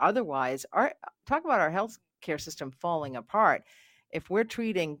obesity. Otherwise, talk about our healthcare system falling apart. If we're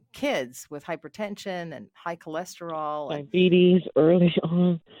treating kids with hypertension and high cholesterol, diabetes early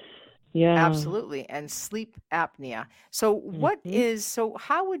on. Yeah, absolutely. And sleep apnea. So so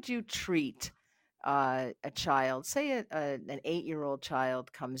how would you treat a child, say an 8-year-old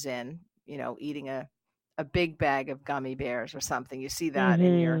child comes in, eating a big bag of gummy bears or something. You see that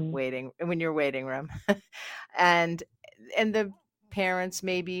in your waiting room. and the parents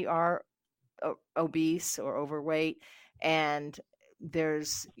maybe are obese or overweight, and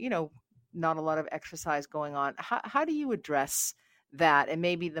there's, not a lot of exercise going on. How do you address that? And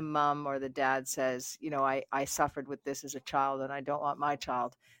maybe the mom or the dad says, I suffered with this as a child, and I don't want my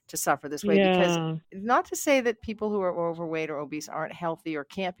child to suffer this way. Because not to say that people who are overweight or obese aren't healthy or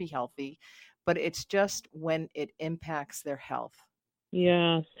can't be healthy, but it's just when it impacts their health.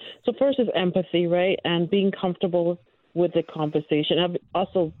 Yes. So first is empathy, right? And being comfortable with the conversation.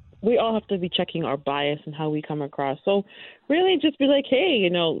 Also, we all have to be checking our bias and how we come across. So really just be like, hey,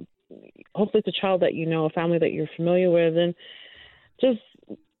 hopefully it's a child that a family that you're familiar with, and just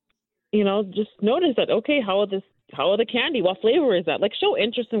notice that, okay, how are the candy? What flavor is that? Like, show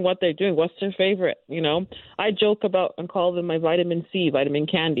interest in what they're doing. What's their favorite? I joke about and call them my vitamin C, vitamin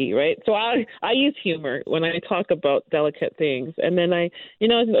candy, right? So I use humor when I talk about delicate things. And then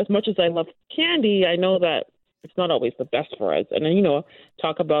as much as I love candy, I know that it's not always the best for us. And then,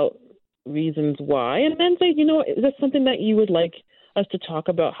 talk about reasons why. And then say, is this something that you would like us to talk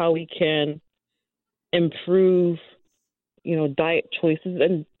about, how we can improve diet choices,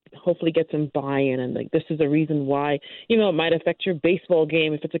 and hopefully get some buy-in, and like, this is a reason why, it might affect your baseball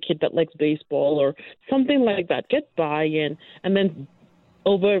game if it's a kid that likes baseball or something like that. Get buy-in, and then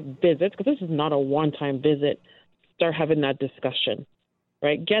over visits, because this is not a one-time visit, start having that discussion,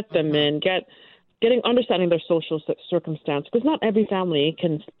 right? Get them in, understanding their social circumstance, because not every family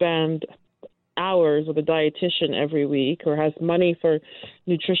can spend hours with a dietitian every week or has money for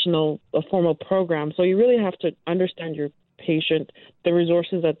formal program. So you really have to understand your patient, the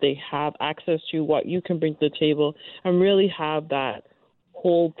resources that they have access to, what you can bring to the table, and really have that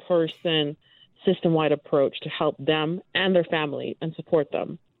whole person system-wide approach to help them and their family and support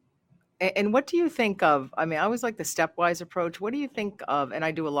them. And what do you think of, I always like the stepwise approach. What do you think of, and I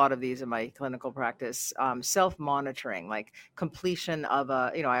do a lot of these in my clinical practice, self-monitoring, like completion of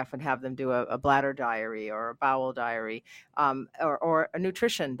I often have them do a bladder diary or a bowel diary, or a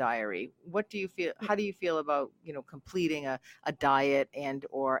nutrition diary. What do you feel, how do you feel about, completing a diet and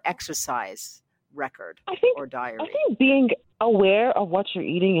or exercise record or diary? I think being aware of what you're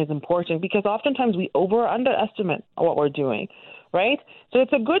eating is important, because oftentimes we over or underestimate what we're doing. Right? So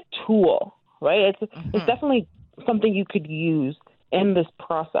it's a good tool, right? It's definitely something you could use in this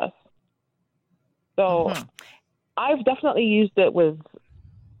process. So I've definitely used it with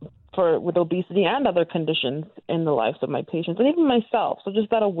obesity and other conditions in the lives of my patients, and even myself. So just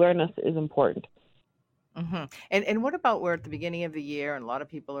that awareness is important. And what about, we're at the beginning of the year and a lot of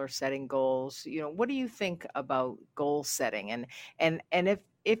people are setting goals? What do you think about goal setting? And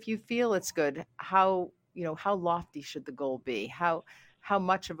if you feel it's good, how lofty should the goal be? How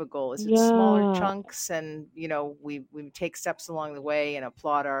much of a goal? Is it smaller chunks, and we take steps along the way and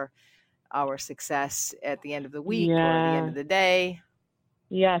applaud our success at the end of the week or the end of the day?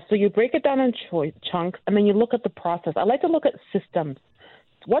 Yeah, so you break it down in chunks, and then you look at the process. I like to look at systems.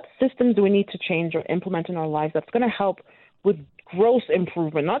 What systems do we need to change or implement in our lives that's going to help with gross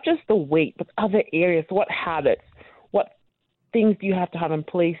improvement, not just the weight, but other areas? What habits, what things do you have to have in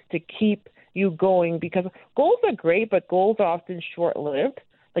place to keep you going? Because goals are great, but goals are often short-lived.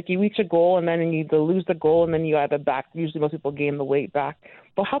 Like, you reach a goal and then you either lose the goal and then you add it back. Usually most people gain the weight back.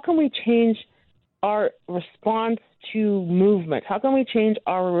 But how can we change our response to movement? How can we change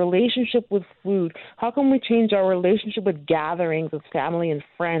our relationship with food? How can we change our relationship with gatherings with family and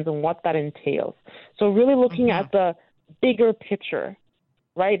friends and what that entails? So really looking at the bigger picture,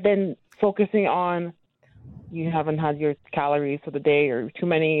 right? Then focusing on you haven't had your calories for the day or too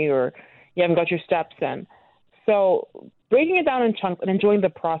many or you haven't got your steps in. So breaking it down in chunks and enjoying the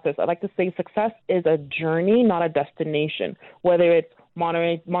process. I like to say success is a journey, not a destination. Whether it's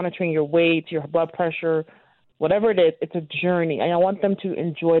monitoring your weight, your blood pressure, whatever it is, it's a journey. And I want them to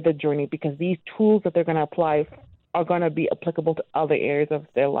enjoy the journey because these tools that they're going to apply are going to be applicable to other areas of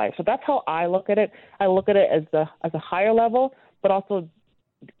their life. So that's how I look at it. I look at it as a higher level, but also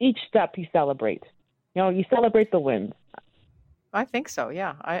each step you celebrate. You celebrate the wins. I think so.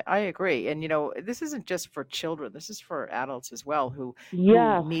 Yeah, I agree. And, this isn't just for children. This is for adults as well who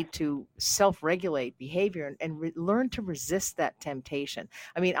need to self-regulate behavior and learn to resist that temptation.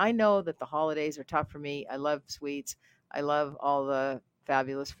 I mean, I know that the holidays are tough for me. I love sweets. I love all the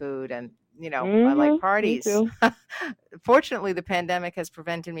fabulous food and, I like parties. Fortunately, the pandemic has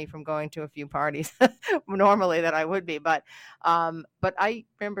prevented me from going to a few parties normally that I would be. But I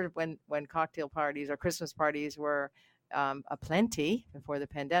remember when cocktail parties or Christmas parties were aplenty before the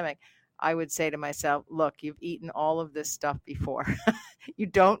pandemic, I would say to myself, look, you've eaten all of this stuff before. You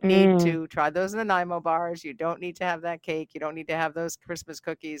don't need to try those Nanaimo bars. You don't need to have that cake. You don't need to have those Christmas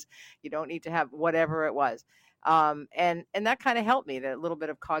cookies. You don't need to have whatever it was. And that kind of helped me, that little bit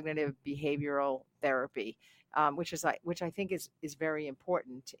of cognitive behavioral therapy, which I think is very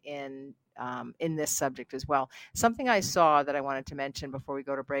important in this subject as well. Something I saw that I wanted to mention before we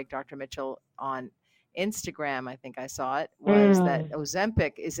go to break, Dr. Mitchell, on Instagram, I think I saw it, was that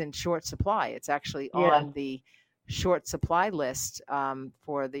Ozempic is in short supply. It's actually on the short supply list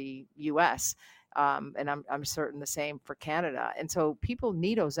for the U.S. And I'm certain the same for Canada. And so people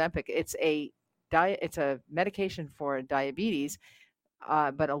need Ozempic. It's a medication for diabetes,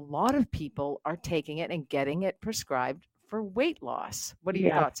 but a lot of people are taking it and getting it prescribed for weight loss. What are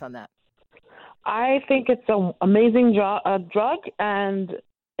your thoughts on that? I think it's an amazing drug, and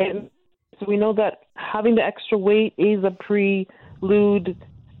so we know that having the extra weight is a prelude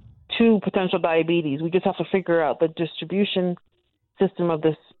to potential diabetes. We just have to figure out the distribution system of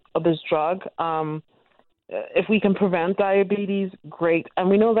this drug. If we can prevent diabetes, great.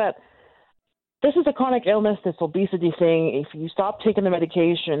 And we know that this is a chronic illness, this obesity thing. If you stop taking the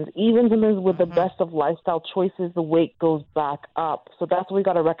medications, even sometimes with the best of lifestyle choices, the weight goes back up. So that's what we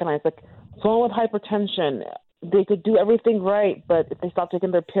got to recognize. Like someone with hypertension, they could do everything right, but if they stop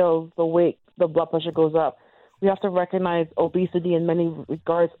taking their pills, the blood pressure goes up. We have to recognize obesity in many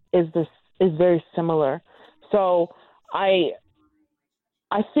regards is very similar. So I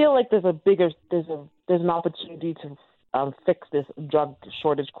feel like there's an opportunity to fix this drug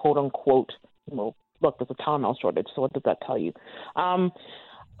shortage, quote unquote. Well, look, there's a Tylenol shortage, so what does that tell you?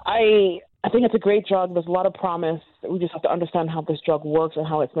 I think it's a great drug. There's a lot of promise. We just have to understand how this drug works and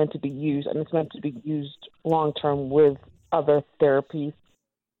how it's meant to be used, and it's meant to be used long-term with other therapies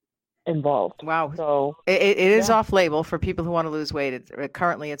involved. Wow. So it is off-label for people who want to lose weight.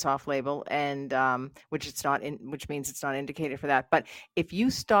 Currently, it's off-label, and which means it's not indicated for that. But if you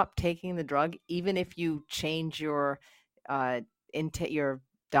stop taking the drug, even if you change your your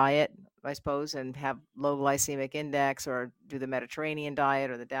diet, I suppose, and have low glycemic index or do the Mediterranean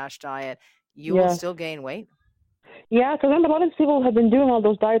diet or the DASH diet, you will still gain weight. Yeah, because a lot of people have been doing all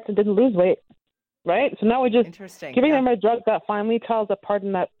those diets and didn't lose weight, right? So now we're just giving them a drug that finally tells a part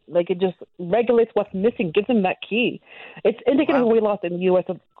in that, like it just regulates what's missing, gives them that key. It's indicative of weight loss in the U.S.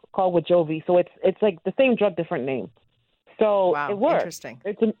 called Wegovy. So it's like the same drug, different name. So it works. Interesting.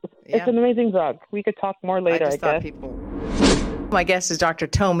 It's an amazing drug. We could talk more later, I guess. My guest is Dr.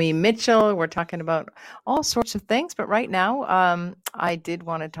 Tomi Mitchell. We're talking about all sorts of things, but right now I did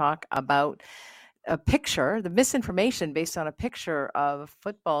want to talk about a picture, the misinformation based on a picture of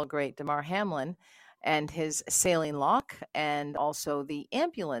football great Damar Hamlin and his saline lock and also the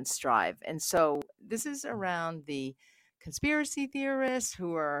ambulance drive. And so this is around the conspiracy theorists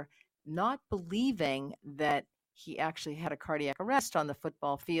who are not believing that he actually had a cardiac arrest on the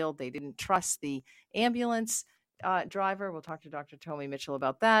football field. They didn't trust the ambulance driver. We'll talk to Dr. Tomi Mitchell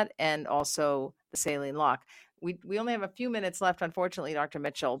about that, and also the saline lock. We only have a few minutes left, unfortunately, Dr.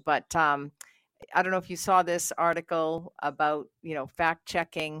 Mitchell, but I don't know if you saw this article about, fact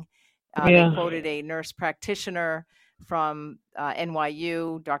checking. They quoted a nurse practitioner from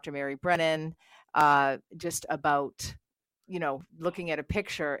NYU, Dr. Mary Brennan, just about, looking at a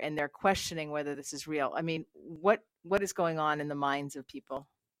picture and they're questioning whether this is real. I mean, what is going on in the minds of people?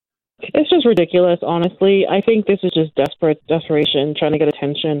 It's just ridiculous, honestly. I think this is just desperation, trying to get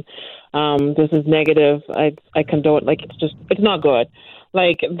attention. This is negative. I condone. Like, it's not good.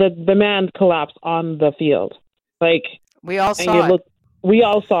 Like, the man collapsed on the field. Like, we all saw it. We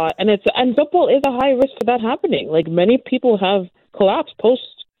all saw it, and football is a high risk for that happening. Like, many people have collapsed post.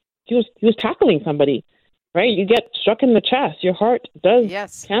 He was tackling somebody, right? You get struck in the chest. Your heart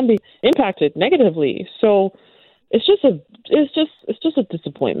can be impacted negatively. So it's just a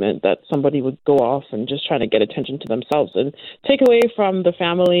disappointment that somebody would go off and just try to get attention to themselves and take away from the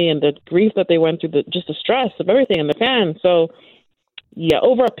family and the grief that they went through, the stress of everything and the fans. So yeah,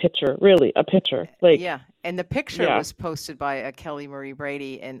 over a picture, really, a picture. Like, yeah. And the picture was posted by Kelly Marie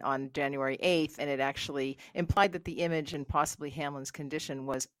Brady on January 8th, and it actually implied that the image and possibly Hamlin's condition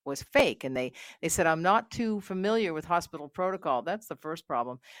was fake. And they said, I'm not too familiar with hospital protocol. That's the first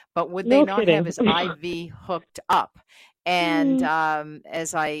problem. But would they not have his IV hooked up? And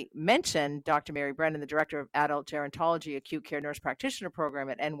as I mentioned, Dr. Mary Brennan, the director of Adult Gerontology Acute Care Nurse Practitioner Program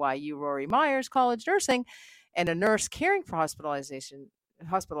at NYU Rory Myers College Nursing, and a nurse caring for hospitalized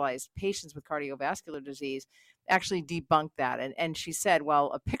patients with cardiovascular disease, actually debunked that. And she said, well,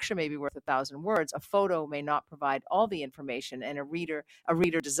 a picture may be worth 1,000 words. A photo may not provide all the information and a reader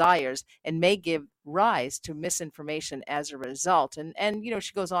desires, and may give rise to misinformation as a result. And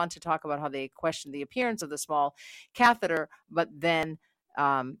she goes on to talk about how they questioned the appearance of the small catheter, but then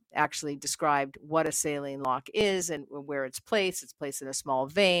actually described what a saline lock is and where it's placed. It's placed in a small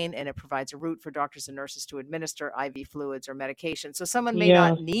vein, and it provides a route for doctors and nurses to administer IV fluids or medication. So someone may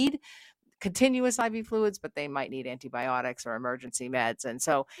not need continuous IV fluids, but they might need antibiotics or emergency meds. And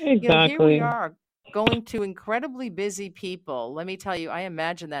so here we are, going to incredibly busy people. Let me tell you, I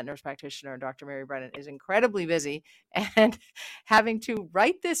imagine that nurse practitioner, Dr. Mary Brennan, is incredibly busy and having to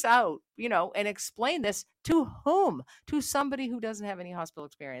write this out, and explain this to whom? To somebody who doesn't have any hospital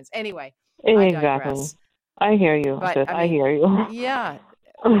experience. Anyway, exactly. I hear you. But, I hear you. Yeah.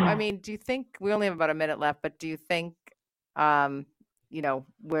 I mean, do you think, we only have about a minute left, but do you think,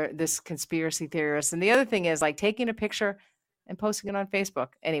 where this conspiracy theorist, and the other thing is like taking a picture and posting it on Facebook.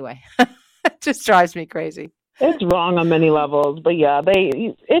 Anyway, it just drives me crazy. It's wrong on many levels, but yeah,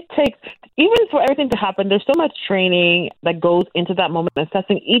 it takes, even for everything to happen, there's so much training that goes into that moment.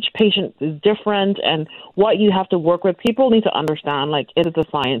 Assessing each patient is different, and what you have to work with. People need to understand, like, it is a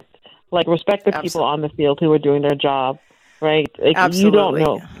science. Like, respect the people on the field who are doing their job, right? Like, Absolutely. You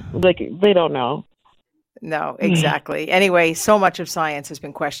don't know. Like, they don't know. No, exactly. Anyway, so much of science has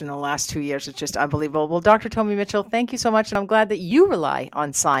been questioned in the last 2 years. It's just unbelievable. Well, Dr. Tomi Mitchell, thank you so much. And I'm glad that you rely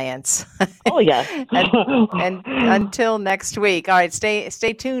on science. Oh, yes. and until next week. All right, stay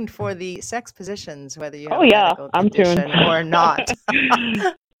tuned for the sex positions, whether you have a medical condition or not.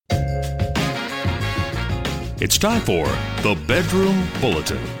 It's time for the Bedroom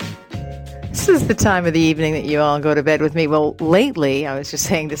Bulletin. This is the time of the evening that you all go to bed with me. Well, lately, I was just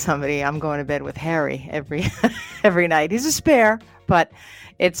saying to somebody, I'm going to bed with Harry every night. He's a spare, but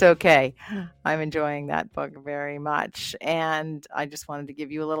it's okay. I'm enjoying that book very much. And I just wanted to give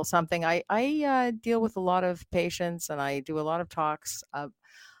you a little something. I deal with a lot of patients, and I do a lot of talks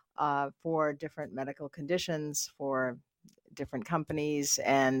for different medical conditions, for different companies.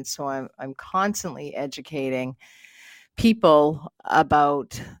 And so I'm constantly educating people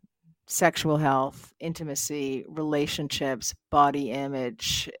about sexual health, intimacy, relationships, body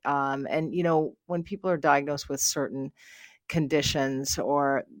image. And, when people are diagnosed with certain conditions,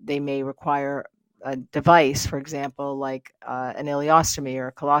 or they may require a device, for example, like an ileostomy or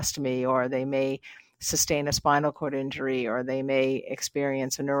a colostomy, or they may sustain a spinal cord injury, or they may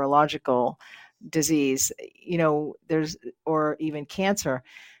experience a neurological disease, or even cancer.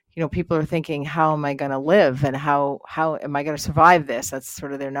 People are thinking, how am I going to live, and how am I going to survive this? That's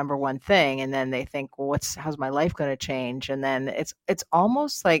sort of their number one thing. And then they think, well, how's my life going to change? And then it's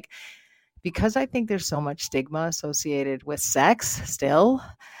almost like, because I think there's so much stigma associated with sex still,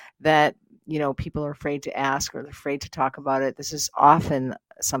 that, people are afraid to ask, or they're afraid to talk about it. This is often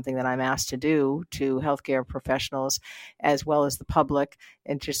something that I'm asked to do to healthcare professionals as well as the public,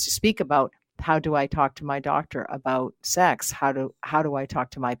 and just to speak about, how do I talk to my doctor about sex? How do I talk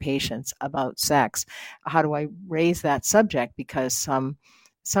to my patients about sex? How do I raise that subject? Because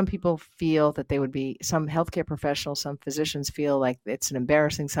some people feel that some healthcare professionals, some physicians feel like it's an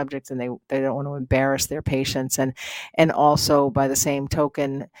embarrassing subject, and they don't want to embarrass their patients. And also, by the same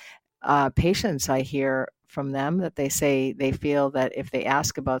token, patients, I hear from them that they say they feel that if they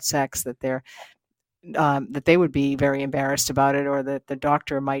ask about sex, that that they would be very embarrassed about it, or that the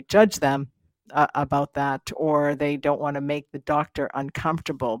doctor might judge them about that, or they don't want to make the doctor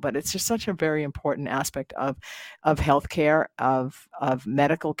uncomfortable. But it's just such a very important aspect of healthcare, of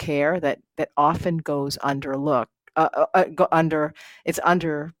medical care that often goes underlooked. It's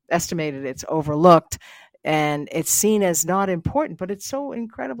underestimated, it's overlooked, and it's seen as not important, but it's so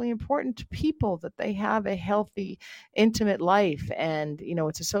incredibly important to people that they have a healthy, intimate life. And,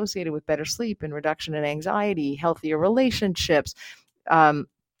 it's associated with better sleep and reduction in anxiety, healthier relationships,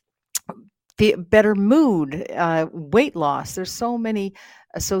 the better mood, weight loss. There's so many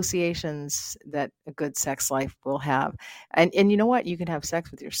associations that a good sex life will have. And you know what? You can have sex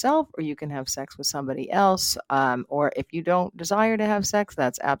with yourself, or you can have sex with somebody else. Or if you don't desire to have sex,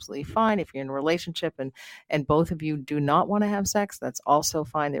 that's absolutely fine. If you're in a relationship and both of you do not want to have sex, that's also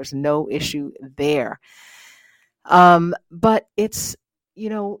fine. There's no issue there. But it's,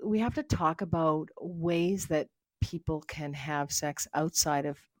 we have to talk about ways that people can have sex outside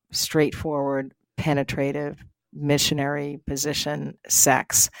of straightforward, penetrative, missionary position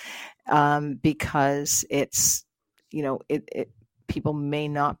sex, because it's, people may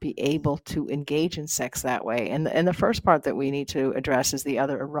not be able to engage in sex that way. And the first part that we need to address is the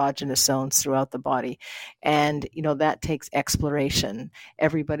other erogenous zones throughout the body. And, that takes exploration.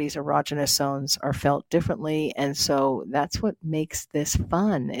 Everybody's erogenous zones are felt differently. And so that's what makes this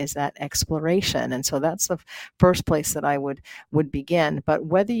fun, is that exploration. And so that's the first place that I would begin. But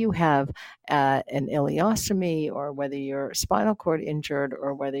whether you have an ileostomy, or whether you're spinal cord injured,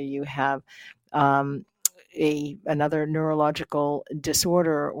 or whether you have another neurological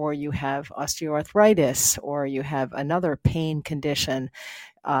disorder, or you have osteoarthritis, or you have another pain condition,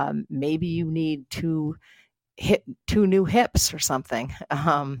 maybe you need two new hips or something,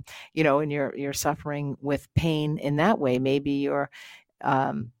 and you're suffering with pain in that way. Maybe you're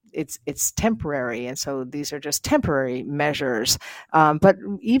it's temporary, and so these are just temporary measures. But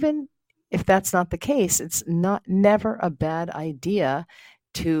even if that's not the case, it's never a bad idea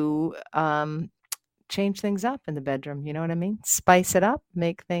to change things up in the bedroom. You know what I mean? Spice it up,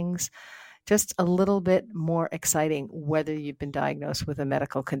 make things just a little bit more exciting, whether you've been diagnosed with a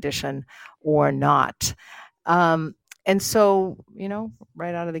medical condition or not. And so,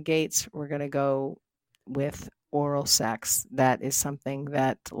 right out of the gates, we're going to go with oral sex. That is something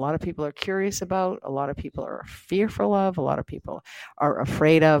that a lot of people are curious about. A lot of people are fearful of. A lot of people are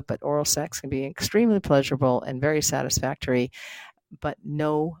afraid of. But oral sex can be extremely pleasurable and very satisfactory. But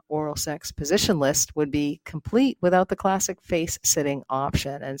no oral sex position list would be complete without the classic face sitting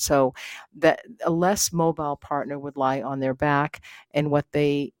option. And so that a less mobile partner would lie on their back, and what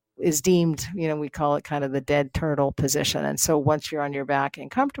is deemed, we call it kind of the dead turtle position. And so once you're on your back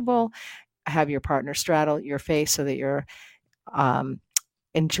and comfortable, have your partner straddle your face so that you're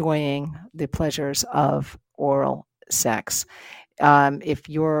enjoying the pleasures of oral sex. If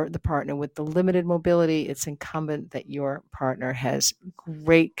you're the partner with the limited mobility, it's incumbent that your partner has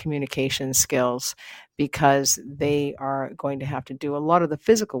great communication skills, because they are going to have to do a lot of the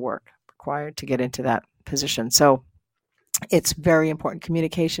physical work required to get into that position. So it's very important.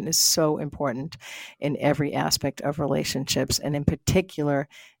 Communication is so important in every aspect of relationships, and in particular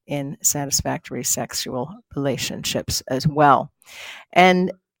in satisfactory sexual relationships as well.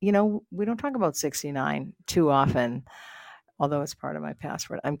 And, we don't talk about 69 too often, although it's part of my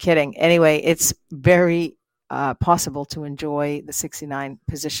password. I'm kidding. Anyway, it's very possible to enjoy the 69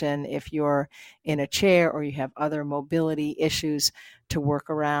 position if you're in a chair or you have other mobility issues to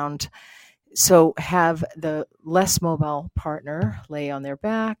work around. So have the less mobile partner lay on their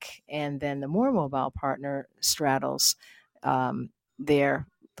back, and then the more mobile partner straddles the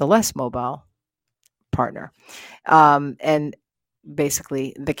less mobile partner. And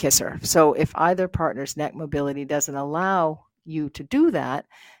basically the kisser. So if either partner's neck mobility doesn't allow you to do that,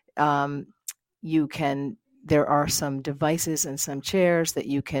 there are some devices and some chairs that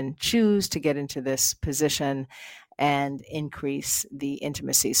you can choose to get into this position and increase the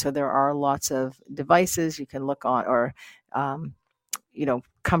intimacy. So there are lots of devices you can look on, or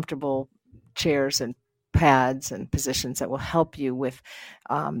comfortable chairs and pads and positions that will help you with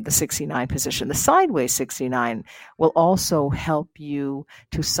the 69 position. The sideways 69 will also help you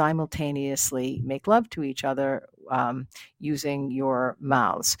to simultaneously make love to each other using your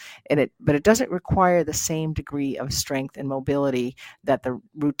mouths. But it doesn't require the same degree of strength and mobility that the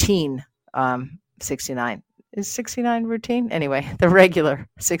routine 69. Is 69 routine? Anyway, the regular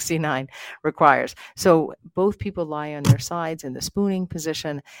 69 requires. So both people lie on their sides in the spooning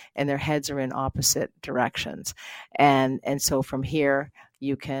position, and their heads are in opposite directions. And so from here,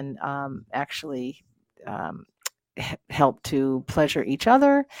 you can actually help to pleasure each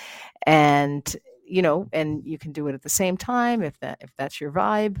other, and and you can do it at the same time if that's your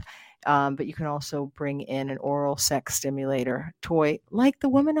vibe. But you can also bring in an oral sex stimulator toy like the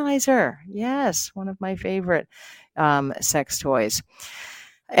Womanizer. Yes, one of my favorite sex toys.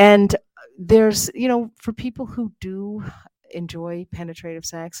 And there's, for people who do enjoy penetrative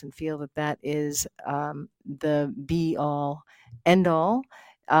sex and feel that that is the be all end all,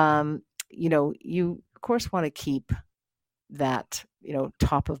 you of course want to keep that,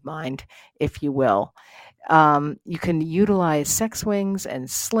 top of mind, if you will. You can utilize sex swings and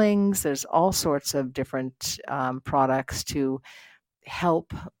slings. There's all sorts of different products to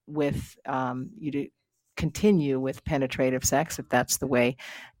help with you to continue with penetrative sex if that's the way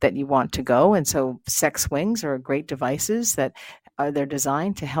that you want to go. And so sex swings are great devices that they're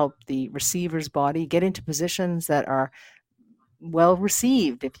designed to help the receiver's body get into positions that are well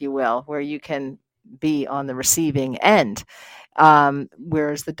received, if you will, where you can be on the receiving end.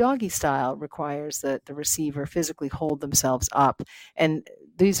 Whereas the doggy style requires that the receiver physically hold themselves up. And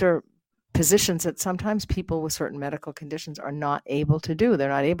these are positions that sometimes people with certain medical conditions are not able to do. They're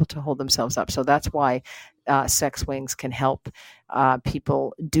not able to hold themselves up. So that's why sex swings can help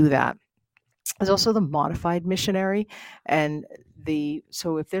people do that. There's also the modified missionary. And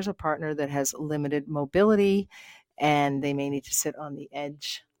so if there's a partner that has limited mobility and they may need to sit on the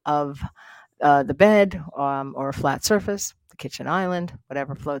edge of the bed or a flat surface, the kitchen island,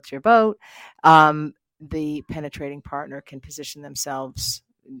 whatever floats your boat, the penetrating partner can position themselves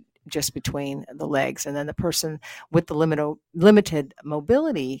just between the legs. And then the person with the limited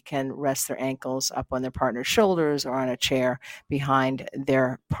mobility can rest their ankles up on their partner's shoulders or on a chair behind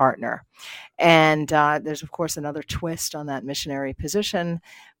their partner. And there's, of course, another twist on that missionary position,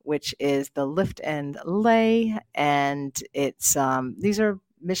 which is the lift and lay. And it's these are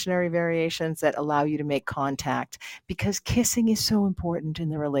missionary variations that allow you to make contact, because kissing is so important in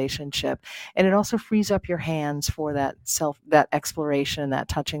the relationship. And it also frees up your hands for that exploration, that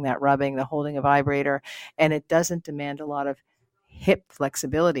touching, that rubbing, the holding a vibrator. And it doesn't demand a lot of hip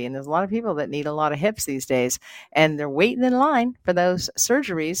flexibility. And there's a lot of people that need a lot of hips these days, and they're waiting in line for those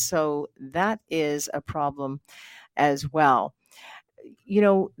surgeries. So that is a problem as well.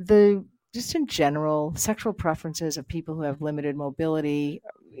 Just in general, sexual preferences of people who have limited mobility,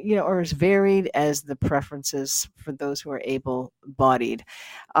 are as varied as the preferences for those who are able-bodied.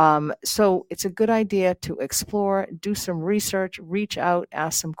 So it's a good idea to explore, do some research, reach out,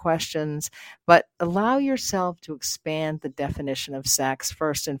 ask some questions, but allow yourself to expand the definition of sex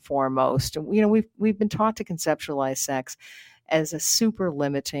first and foremost. We've been taught to conceptualize sex as a super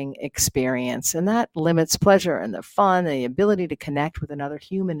limiting experience. And that limits pleasure and the fun and the ability to connect with another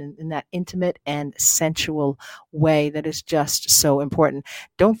human in that intimate and sensual way that is just so important.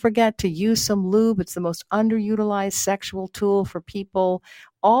 Don't forget to use some lube. It's the most underutilized sexual tool for people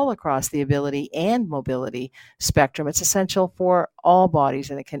all across the ability and mobility spectrum. It's essential for all bodies,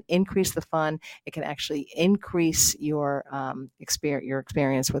 and it can increase the fun. It can actually increase your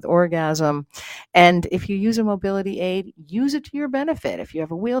experience with orgasm. And if you use a mobility aid, use it to your benefit. If you have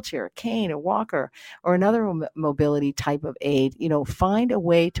a wheelchair, a cane, a walker, or another mobility type of aid, find a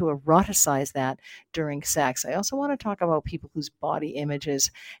way to eroticize that during sex. I also want to talk about people whose body images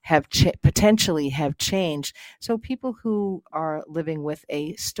have potentially have changed. So people who are living with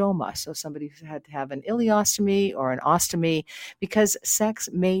a stoma, so somebody who's had to have an ileostomy or an ostomy, because sex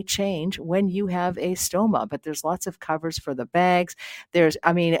may change when you have a stoma, but there's lots of covers for the bags. You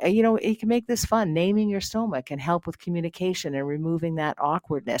can make this fun. Naming your stoma can help with communication and removing that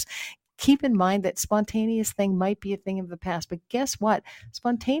awkwardness. Keep in mind that spontaneous thing might be a thing of the past, but guess what?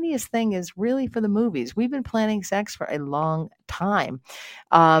 Spontaneous thing is really for the movies. We've been planning sex for a long time.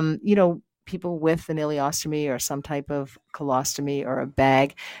 People with an ileostomy or some type of colostomy or a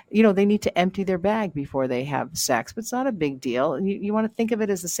bag, they need to empty their bag before they have sex, but it's not a big deal. You want to think of it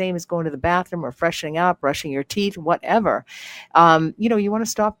as the same as going to the bathroom or freshening up, brushing your teeth, whatever. You want to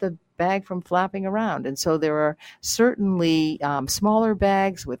stop the bag from flapping around. And so there are certainly smaller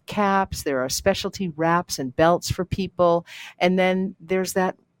bags with caps. There are specialty wraps and belts for people. And then there's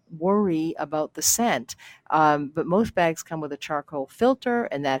that worry about the scent. But most bags come with a charcoal filter,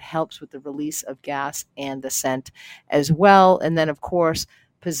 and that helps with the release of gas and the scent as well. And then, of course,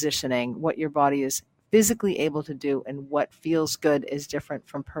 positioning. What your body is physically able to do and what feels good is different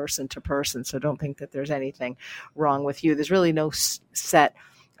from person to person. So don't think that there's anything wrong with you. There's really no set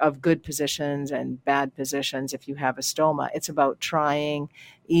of good positions and bad positions if you have a stoma. It's about trying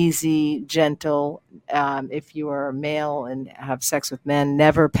easy, gentle. If you are a male and have sex with men,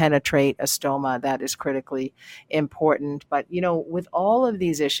 never penetrate a stoma. That is critically important. But, with all of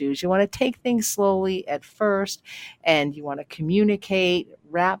these issues, you want to take things slowly at first, and you want to communicate.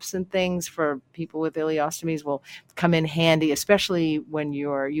 Wraps and things for people with ileostomies will come in handy, especially when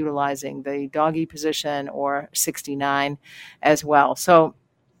you're utilizing the doggy position or 69 as well. So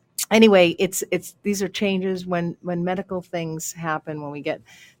anyway, it's these are changes when medical things happen, when we get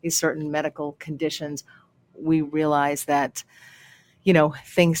these certain medical conditions, we realize that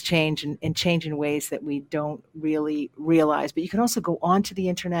things change and change in ways that we don't really realize. But you can also go onto the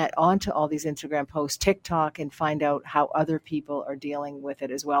internet, onto all these Instagram posts, TikTok, and find out how other people are dealing with it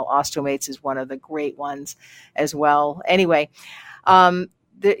as well. Ostomates is one of the great ones as well. Anyway,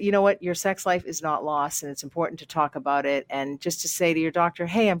 you know what? Your sex life is not lost, and it's important to talk about it. And just to say to your doctor,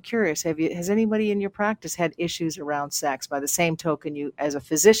 hey, I'm curious, has anybody in your practice had issues around sex? By the same token, you, as a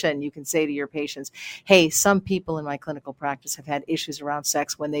physician, you can say to your patients, hey, some people in my clinical practice have had issues around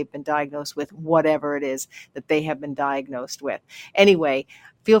sex when they've been diagnosed with whatever it is that they have been diagnosed with. Anyway,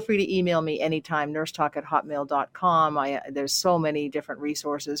 feel free to email me anytime, nursetalk@hotmail.com. There's so many different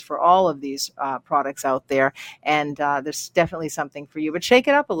resources for all of these products out there, and there's definitely something for you. But shake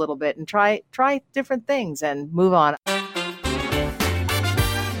it up a little bit and try different things and move on.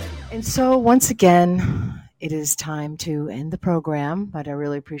 And so once again, it is time to end the program, but I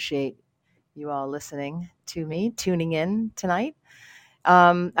really appreciate you all listening to me, tuning in tonight.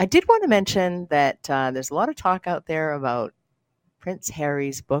 I did want to mention that there's a lot of talk out there about Prince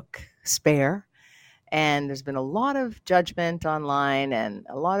Harry's book, Spare. And there's been a lot of judgment online and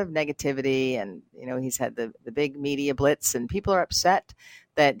a lot of negativity. And, he's had the big media blitz, and people are upset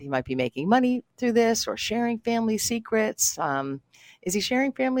that he might be making money through this or sharing family secrets. Is he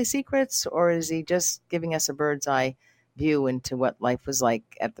sharing family secrets, or is he just giving us a bird's eye view into what life was like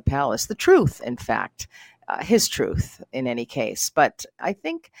at the palace? The truth, in fact, his truth in any case. But I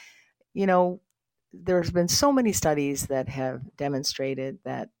think, there's been so many studies that have demonstrated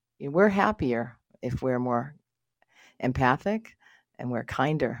that we're happier if we're more empathic and we're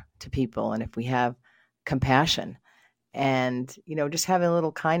kinder to people, and if we have compassion and, just having a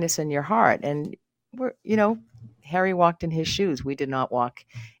little kindness in your heart. And Harry walked in his shoes. We did not walk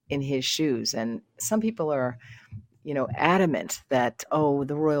in his shoes. And some people are, adamant that,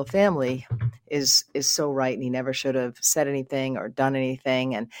 the royal family is so right, and he never should have said anything or done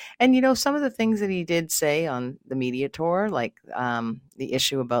anything. And some of the things that he did say on the media tour, like the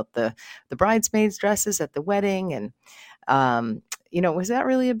issue about the bridesmaids' dresses at the wedding, and was that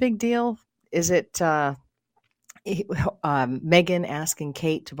really a big deal? Is it Meghan asking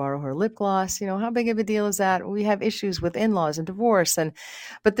Kate to borrow her lip gloss? How big of a deal is that? We have issues with in-laws and divorce,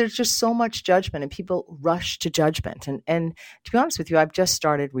 but there's just so much judgment, and people rush to judgment. And to be honest with you, I've just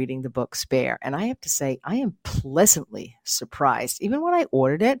started reading the book Spare, and I have to say I am pleasantly surprised. Even when I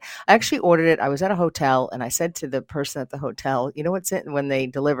ordered it, I was at a hotel, and I said to the person at the hotel, what's in, when they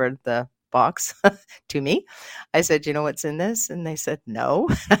delivered the box to me, I said, what's in this? And they said, no.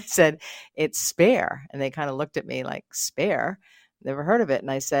 I said, it's Spare. And they kind of looked at me like, Spare? Never heard of it. And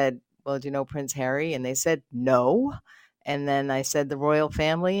I said, well, do you know Prince Harry? And they said, no. And then I said, the royal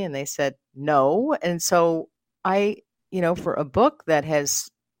family? And they said, no. And so I, for a book that has,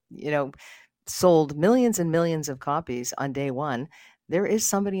 sold millions and millions of copies on day one, there is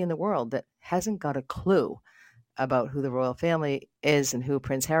somebody in the world that hasn't got a clue about who the royal family is and who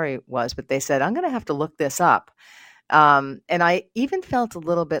Prince Harry was. But they said, I'm going to have to look this up. And I even felt a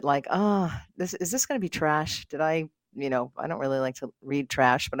little bit like, is this going to be trash? Did I don't really like to read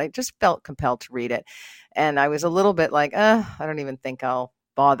trash, but I just felt compelled to read it. And I was a little bit like, I don't even think I'll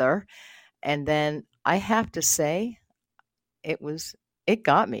bother. And then I have to say, it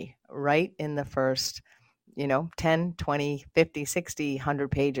got me right in the first, 10, 20, 50, 60,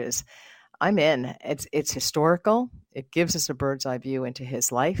 100 pages. I'm in. It's historical. It gives us a bird's eye view into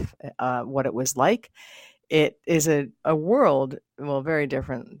his life, what it was like. It is a world, very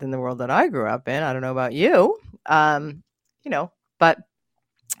different than the world that I grew up in. I don't know about you, but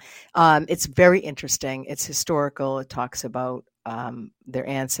it's very interesting. It's historical. It talks about their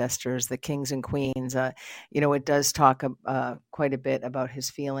ancestors, the kings and queens. It does talk quite a bit about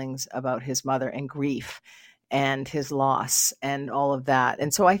his feelings about his mother and grief and his loss and all of that.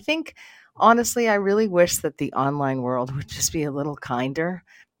 And so I think, honestly, I really wish that the online world would just be a little kinder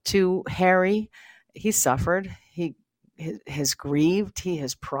to Harry. He suffered. He has grieved. He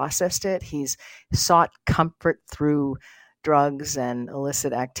has processed it. He's sought comfort through drugs and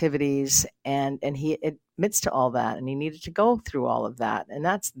illicit activities, and it midst to all that, and he needed to go through all of that. And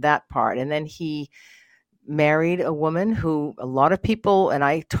that's that part. And then he married a woman who a lot of people, and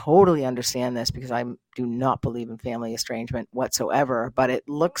I totally understand this because I do not believe in family estrangement whatsoever, but it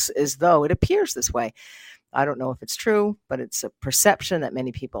looks as though it appears this way. I don't know if it's true, but it's a perception that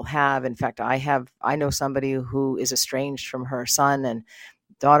many people have. In fact, I know somebody who is estranged from her son and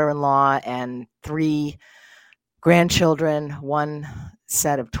daughter-in-law and 3 grandchildren, 1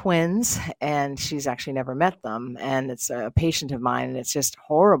 set of twins, and she's actually never met them. And it's a patient of mine, and it's just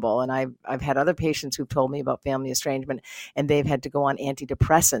horrible. And I've had other patients who've told me about family estrangement, and they've had to go on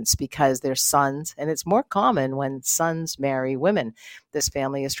antidepressants because their sons, and it's more common when sons marry women, this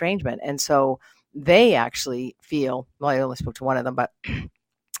family estrangement. And so they actually feel, well, I only spoke to one of them, but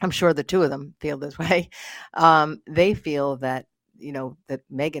I'm sure the 2 of them feel this way. They feel that, that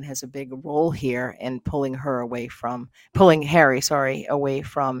Meghan has a big role here in pulling Harry, away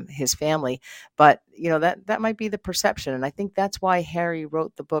from his family. But, that might be the perception. And I think that's why Harry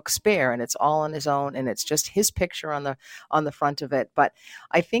wrote the book Spare, and it's all on his own, and it's just his picture on the front of it. But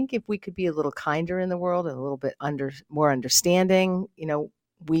I think if we could be a little kinder in the world and a little bit more understanding,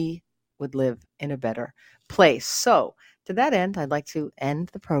 we would live in a better place. So to that end, I'd like to end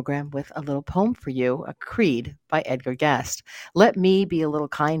the program with a little poem for you, a creed by Edgar Guest. Let me be a little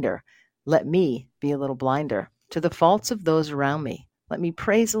kinder. Let me be a little blinder to the faults of those around me. Let me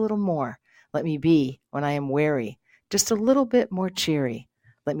praise a little more. Let me be, when I am weary, just a little bit more cheery.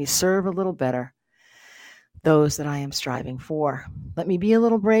 Let me serve a little better those that I am striving for. Let me be a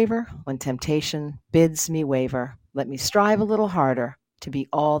little braver when temptation bids me waver. Let me strive a little harder to be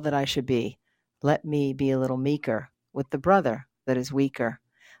all that I should be. Let me be a little meeker with the brother that is weaker.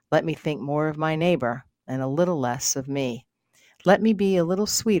 Let me think more of my neighbor and a little less of me. Let me be a little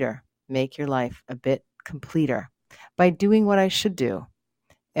sweeter, make your life a bit completer by doing what I should do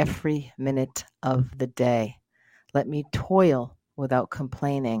every minute of the day. Let me toil without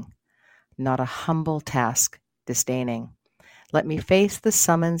complaining, not a humble task disdaining. Let me face the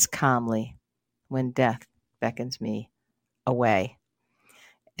summons calmly when death beckons me away.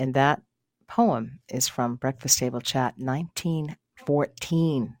 And that poem is from Breakfast Table Chat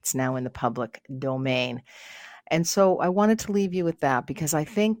 1914. It's now in the public domain. And so I wanted to leave you with that because I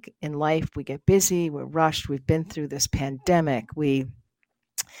think in life we get busy, we're rushed, we've been through this pandemic.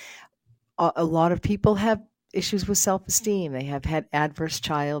 A lot of people have issues with self-esteem. They have had adverse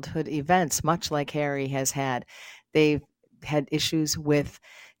childhood events, much like Harry has had. They've had issues with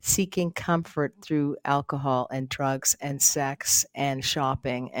seeking comfort through alcohol and drugs and sex and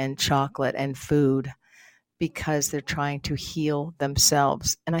shopping and chocolate and food because they're trying to heal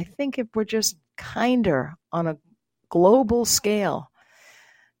themselves. And I think if we're just kinder on a global scale,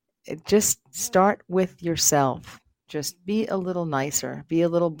 just start with yourself. Just be a little nicer, be a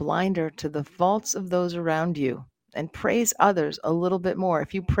little blinder to the faults of those around you, and praise others a little bit more.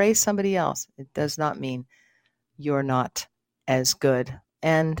 If you praise somebody else, it does not mean you're not as good.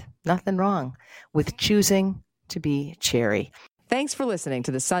 And nothing wrong with choosing to be cheery. Thanks for listening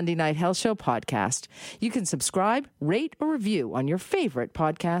to the Sunday Night Health Show podcast. You can subscribe, rate, or review on your favorite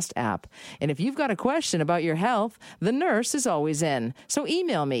podcast app. And if you've got a question about your health, the nurse is always in. So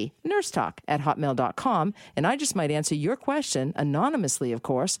email me, nursetalk@hotmail.com, and I just might answer your question anonymously, of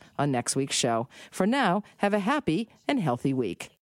course, on next week's show. For now, have a happy and healthy week.